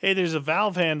 Yeah. Hey, there's a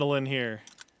valve handle in here.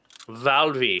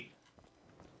 Valvey.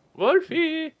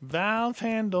 Wolfie. Valve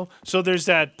handle. So there's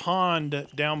that pond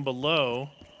down below,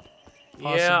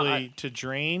 possibly to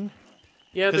drain.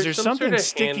 Yeah, there's something sort of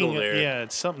sticking. there. Yeah,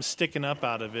 it's something sticking up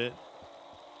out of it.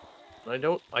 I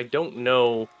don't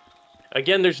know.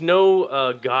 Again, there's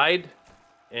no guide,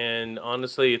 and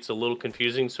honestly, it's a little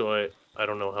confusing. So I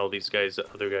don't know how these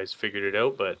other guys figured it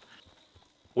out, but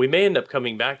we may end up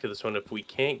coming back to this one if we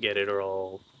can't get it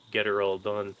all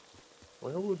done.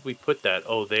 Where would we put that?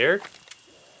 Oh, there.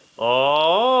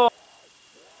 Oh!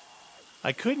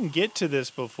 I couldn't get to this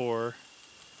before.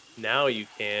 Now you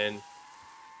can.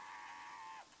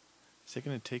 Is it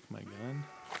going to take my gun?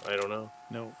 I don't know.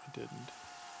 No, it didn't.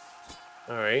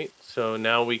 Alright, so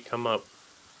now we come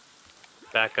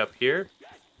back up here.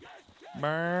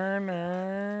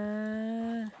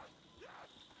 Burner.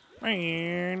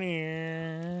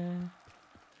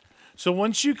 So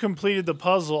once you completed the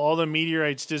puzzle, all the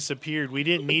meteorites disappeared. We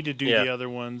didn't need to do the other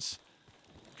ones.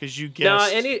 Because you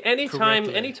guessed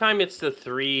anytime it's the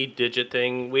 3-digit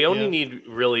thing, we only need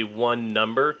really one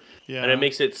number, and it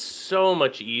makes it so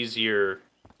much easier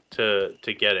to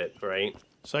get it, right?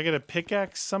 So I got to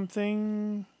pickaxe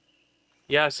something.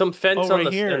 Yeah, some fence right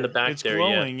in here. the back it's there.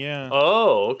 Glowing, yeah.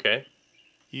 Oh, okay.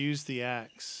 Use the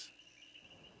axe.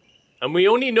 And we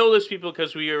only know this, people,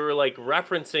 because we were like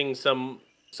referencing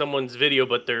someone's video,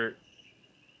 but they're,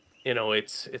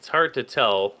 it's hard to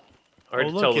tell. Hard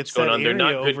to tell what's going on. They're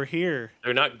not good over here.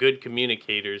 They're not good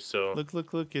communicators, so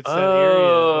look! It's that area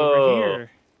over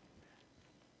here.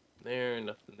 There,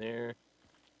 nothing there.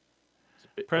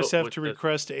 Press F to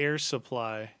request air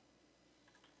supply.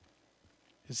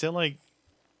 Is that like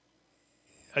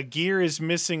a gear is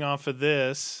missing off of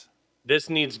this? This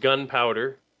needs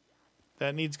gunpowder.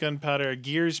 That needs gunpowder. A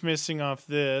gear's missing off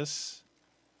this.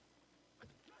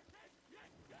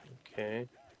 Okay.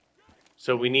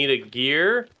 So we need a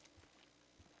gear.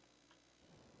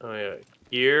 Oh yeah,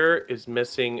 gear is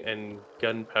missing and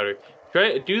gunpowder.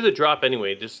 Do the drop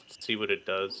anyway, just to see what it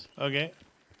does. Okay.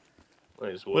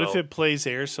 Might as well. What if it plays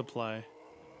air supply?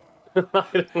 I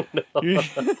don't know.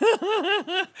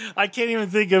 I can't even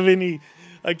think of any.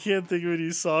 I can't think of any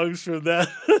songs from that.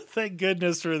 Thank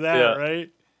goodness for that,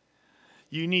 right?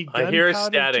 You need gunpowder. I hear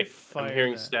static. I'm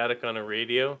hearing static on a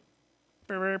radio.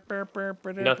 No.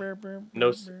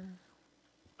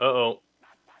 Uh-oh.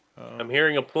 I'm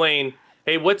hearing a plane.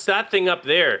 Hey, what's that thing up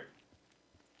there?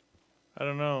 I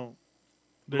don't know.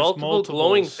 There's multiple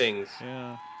glowing things.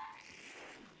 Yeah.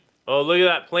 Oh, look at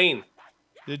that plane.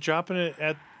 They're dropping it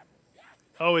at...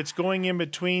 Oh, it's going in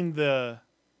between the...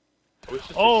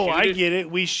 Oh, I get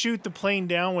it. We shoot the plane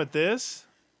down with this.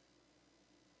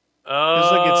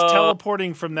 Because look, it's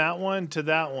teleporting from that one to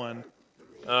that one.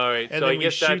 All right, and so I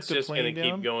guess that's just going to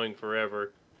keep going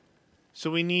forever. So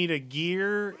we need a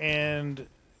gear and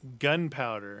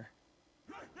gunpowder.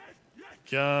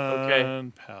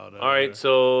 Gunpowder. All right,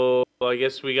 so I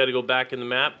guess we got to go back in the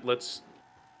map. Let's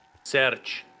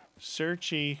search.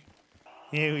 Searchy.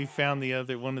 Yeah, we found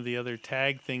one of the other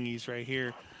tag thingies right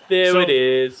here. There it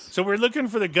is. So we're looking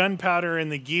for the gunpowder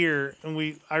and the gear,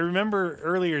 and I remember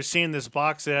earlier seeing this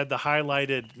box that had the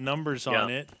highlighted numbers on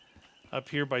it up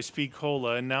here by Speed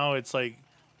Cola, and now it's like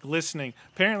glistening.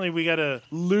 Apparently, we got to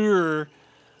lure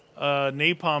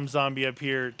napalm zombie up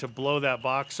here to blow that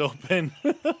box open.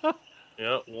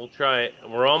 Yeah, we'll try it.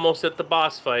 We're almost at the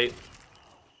boss fight.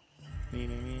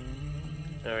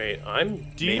 All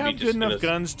right, Do you have good enough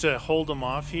guns to hold them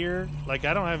off here? Like,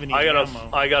 I don't have any ammo.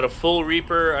 I got a full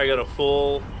Reaper. I got a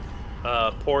full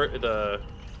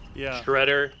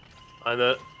shredder.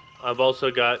 I've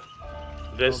also got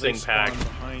this thing packed.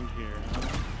 Behind here.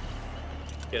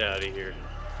 Get out of here.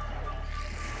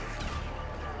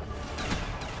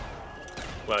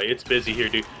 Wow, it's busy here,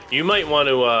 dude. You might want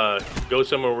to go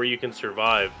somewhere where you can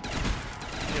survive.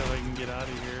 Yeah, I can get out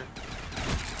of here.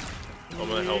 I'm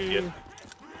gonna help you.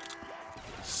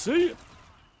 See ya.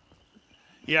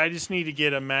 Yeah, I just need to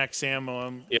get a max ammo.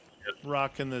 I'm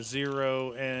rocking the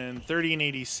 0 and 30 and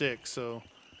 86. So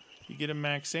you get a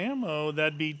max ammo,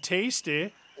 that'd be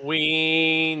tasty.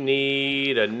 We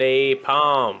need a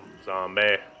napalm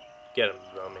zombie. Get him,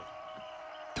 zombie.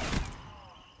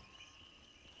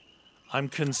 I'm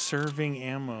conserving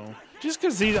ammo. Just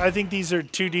because I think these are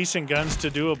 2 decent guns to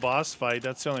do a boss fight.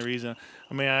 That's the only reason.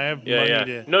 I mean, I have money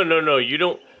to... No. You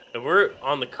don't... If we're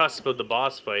on the cusp of the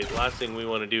boss fight, the last thing we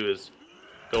want to do is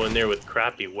go in there with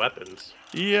crappy weapons.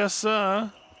 Yes,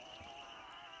 sir.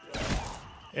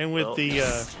 And with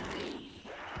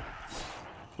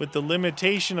with the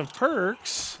limitation of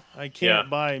perks, I can't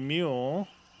buy Mule.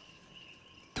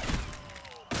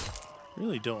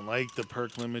 Really don't like the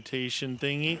perk limitation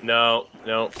thingy. No.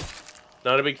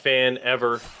 Not a big fan,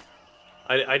 ever.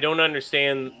 I don't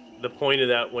understand the point of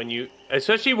that when you...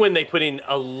 Especially when they put in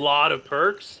a lot of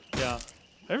perks. Yeah.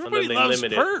 Everybody loves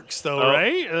perks, though,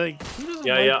 right? Like, who doesn't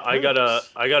like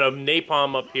perks? I got a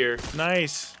napalm up here.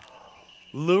 Nice.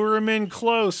 Lure him in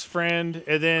close, friend,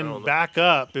 and then back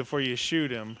up before you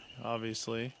shoot him,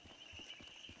 obviously.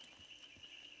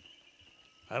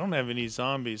 I don't have any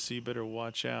zombies, so you better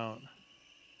watch out.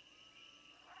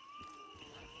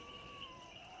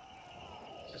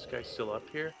 Is this guy still up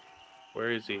here?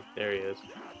 Where is he? There he is.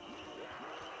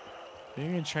 You're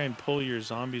gonna try and pull your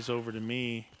zombies over to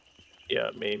me.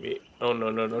 Yeah, maybe. Oh,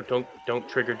 no. Don't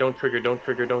trigger.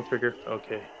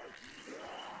 Okay.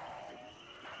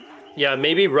 Yeah,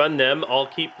 maybe run them. I'll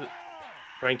try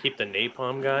and keep the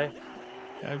napalm guy.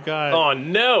 I've got... Oh,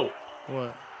 no!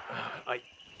 What?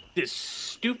 This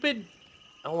stupid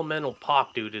elemental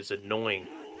pop dude is annoying.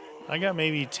 I got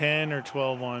maybe 10 or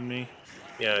 12 on me.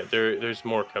 Yeah, there's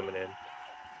more coming in.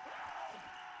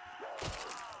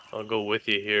 I'll go with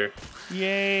you here.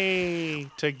 Yay!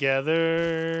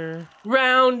 Together.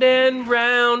 Round and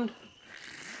round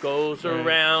goes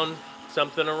around,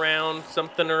 something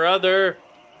or other.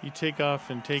 You take off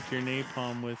and take your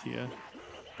napalm with you.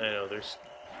 I know.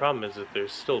 Problem is that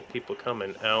there's still people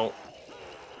coming out.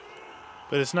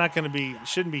 But it's not going to be.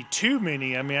 Shouldn't be too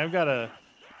many. I mean, I've got a.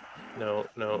 No.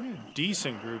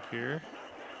 Decent group here.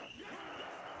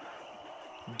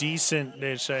 Decent,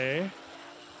 they say.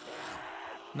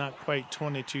 Not quite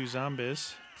 22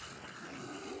 zombies.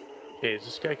 Okay, is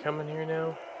this guy coming here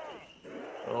now?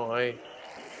 Oh, I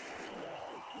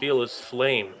feel his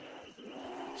flame.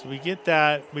 So we get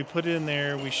that, we put it in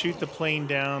there, we shoot the plane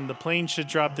down, the plane should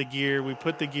drop the gear, we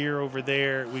put the gear over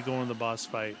there, we go in the boss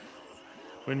fight.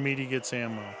 When Meaty gets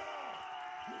ammo.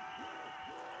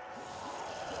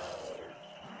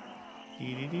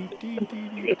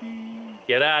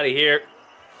 Get out of here.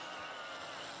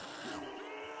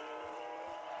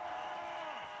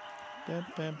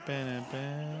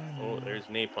 Oh, there's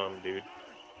napalm, dude.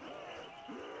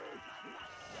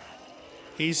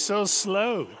 He's so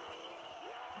slow.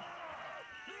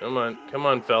 Come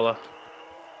on, fella.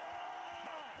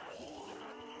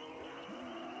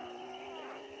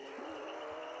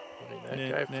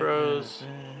 That guy froze.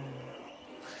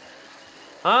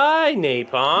 Hi,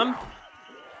 napalm.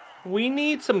 We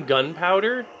need some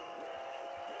gunpowder.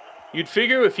 You'd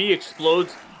figure if he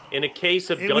explodes in a case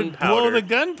of gunpowder, would blow the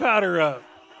gunpowder up.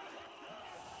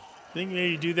 I think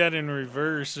maybe do that in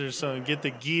reverse or something. Get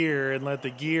the gear and let the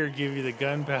gear give you the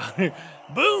gunpowder.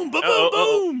 Boom, boom, boom,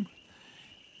 boom.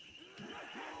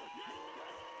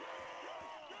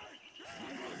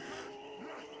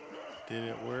 Did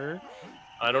it work?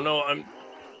 I don't know. I'm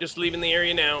just leaving the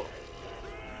area now.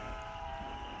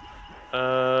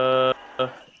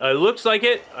 It looks like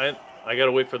it. I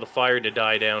gotta wait for the fire to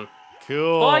die down.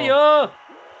 Cool. Fire!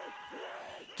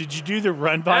 Did you do the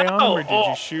run by on him, or did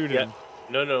you shoot him?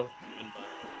 No.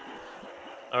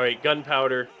 All right,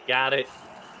 gunpowder. Got it.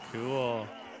 Cool.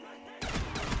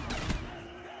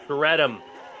 Shred him.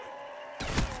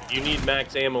 You need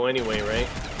max ammo anyway, right?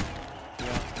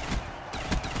 Yeah.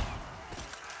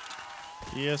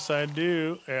 Yes, I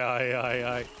do.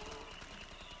 I.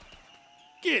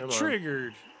 Get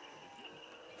triggered.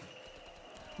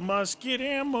 Must get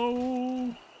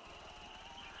ammo.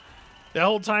 The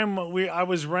whole time I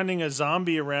was running a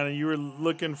zombie around and you were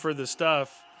looking for the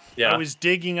stuff. Yeah. I was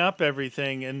digging up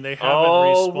everything and they haven't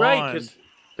respawned. Oh, right,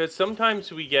 because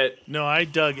sometimes we get... No, I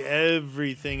dug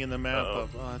everything in the map up.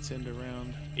 Oh, it's end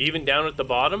around. Even down at the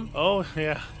bottom? Oh,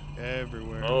 yeah.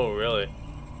 Everywhere. Oh, really?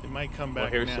 It might come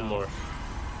back here's now. some more.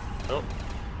 Oh.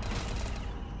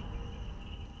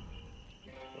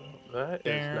 That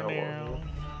is not one.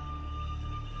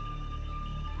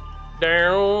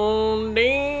 Down,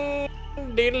 ding,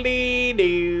 diddly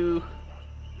doo.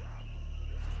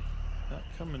 Not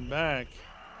coming back.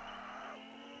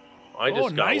 I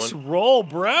just got nice one. Roll,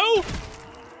 bro.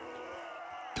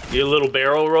 You a little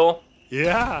barrel roll?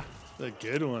 Yeah, a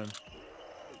good one.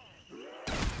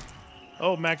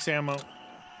 Oh, max ammo.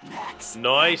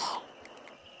 Nice.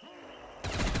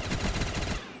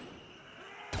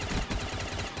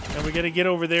 And we got to get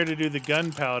over there to do the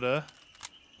gunpowder.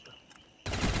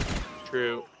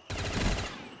 True.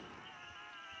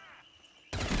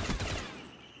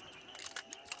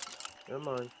 Come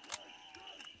on.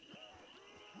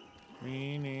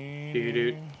 Meaning.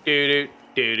 Doo-doo, doo-doo,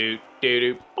 doo-doo,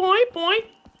 doo-doo. Boing, boing.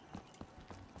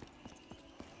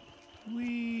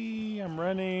 I'm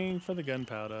running for the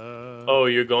gunpowder. Oh,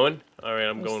 you're going? All right,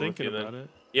 I'm going with you then. About it.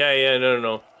 Yeah,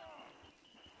 no.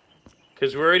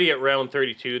 Because we're already at round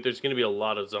 32. There's going to be a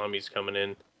lot of zombies coming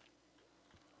in.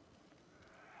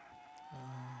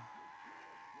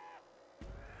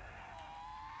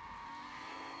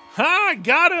 Ha!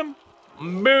 Got him!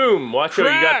 Boom! Watch out,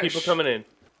 you got people coming in.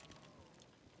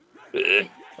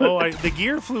 Oh, the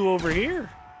gear flew over here.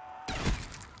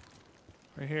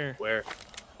 Right here. Where?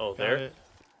 Oh, Got there? it.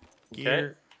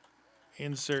 Gear. Okay.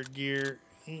 Insert gear.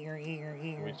 We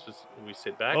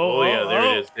sit back? Oh, yeah, there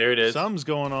it is. There it is. Something's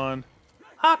going on.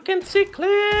 I can see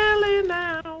clearly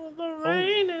now. The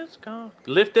rain is gone.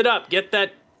 Lift it up. Get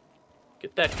that.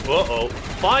 Uh-oh.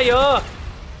 Fire!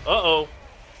 Uh-oh.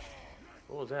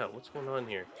 What was that? What's going on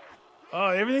here? Oh,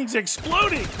 everything's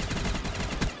exploding.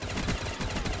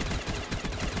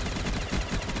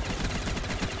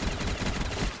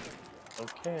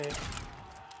 Okay.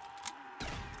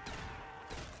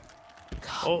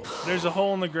 Oh, there's a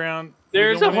hole in the ground.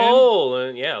 There's a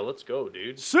hole. Yeah, let's go,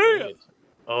 dude. See ya.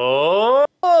 Oh!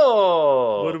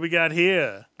 What do we got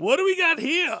here?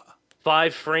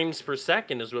 5 frames per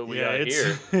second is what we got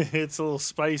here. It's a little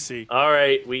spicy. All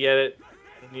right, we get it.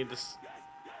 I need this.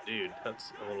 Dude,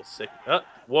 that's a little sick.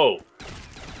 Whoa.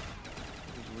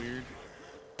 It's weird.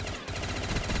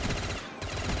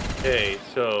 Okay,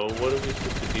 so what are we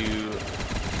supposed to do?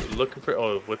 We're looking for.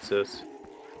 Oh, what's this?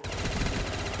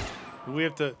 We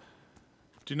have to.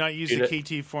 Do not use the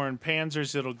KT4 in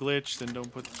Panzers. It'll glitch. Then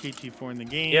don't put the KT4 in the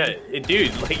game. Yeah,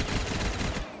 dude, like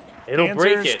it'll Panzers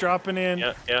break it. Dropping in.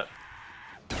 Yeah.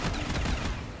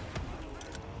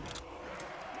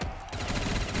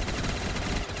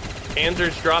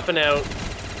 Panzer's dropping out.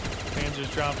 Panzer's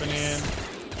dropping in.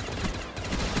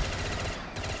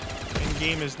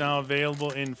 In-game is now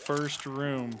available in first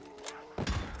room.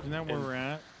 Isn't that where we're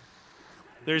at?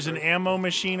 There's an ammo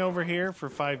machine over here for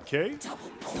 5K.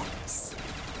 Double points.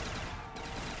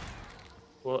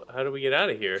 Well, how do we get out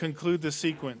of here? Conclude the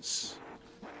sequence.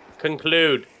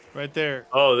 Conclude. Right there.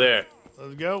 Oh, there.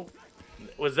 Let's go.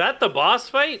 Was that the boss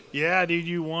fight? Yeah, dude,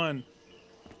 you won.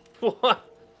 What?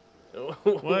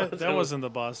 What? That wasn't the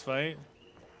boss fight.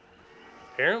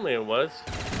 Apparently it was.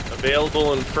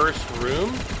 Available in first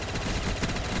room?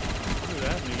 What does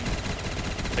that mean?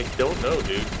 I don't know,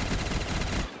 dude.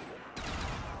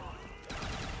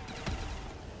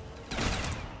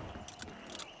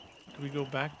 Do we go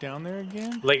back down there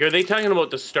again? Like, are they talking about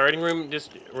the starting room?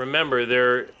 Just remember,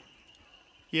 their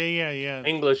Yeah.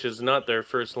 English is not their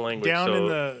first language.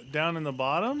 Down in the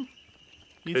bottom?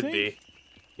 You Could think? be.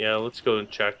 Yeah, let's go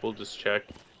and check. We'll just check.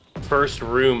 First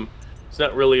room. It's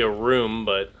not really a room,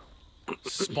 but...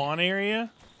 Spawn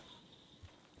area?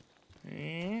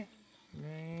 Mystery.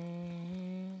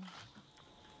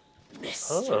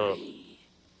 Oh.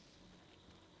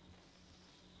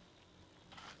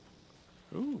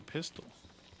 Ooh, pistol.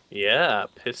 Yeah,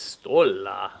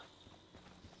 pistola.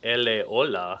 Ele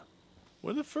hola.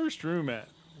 Where's the first room at?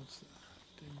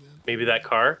 Maybe that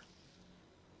car?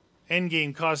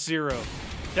 Endgame cost 0.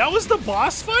 That was the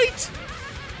boss fight?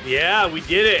 Yeah, we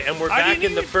did it, and we're back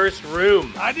in the first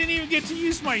room. I didn't even get to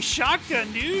use my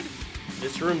shotgun, dude.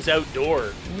 This room's outdoor.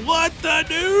 What the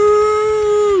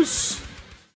deuce?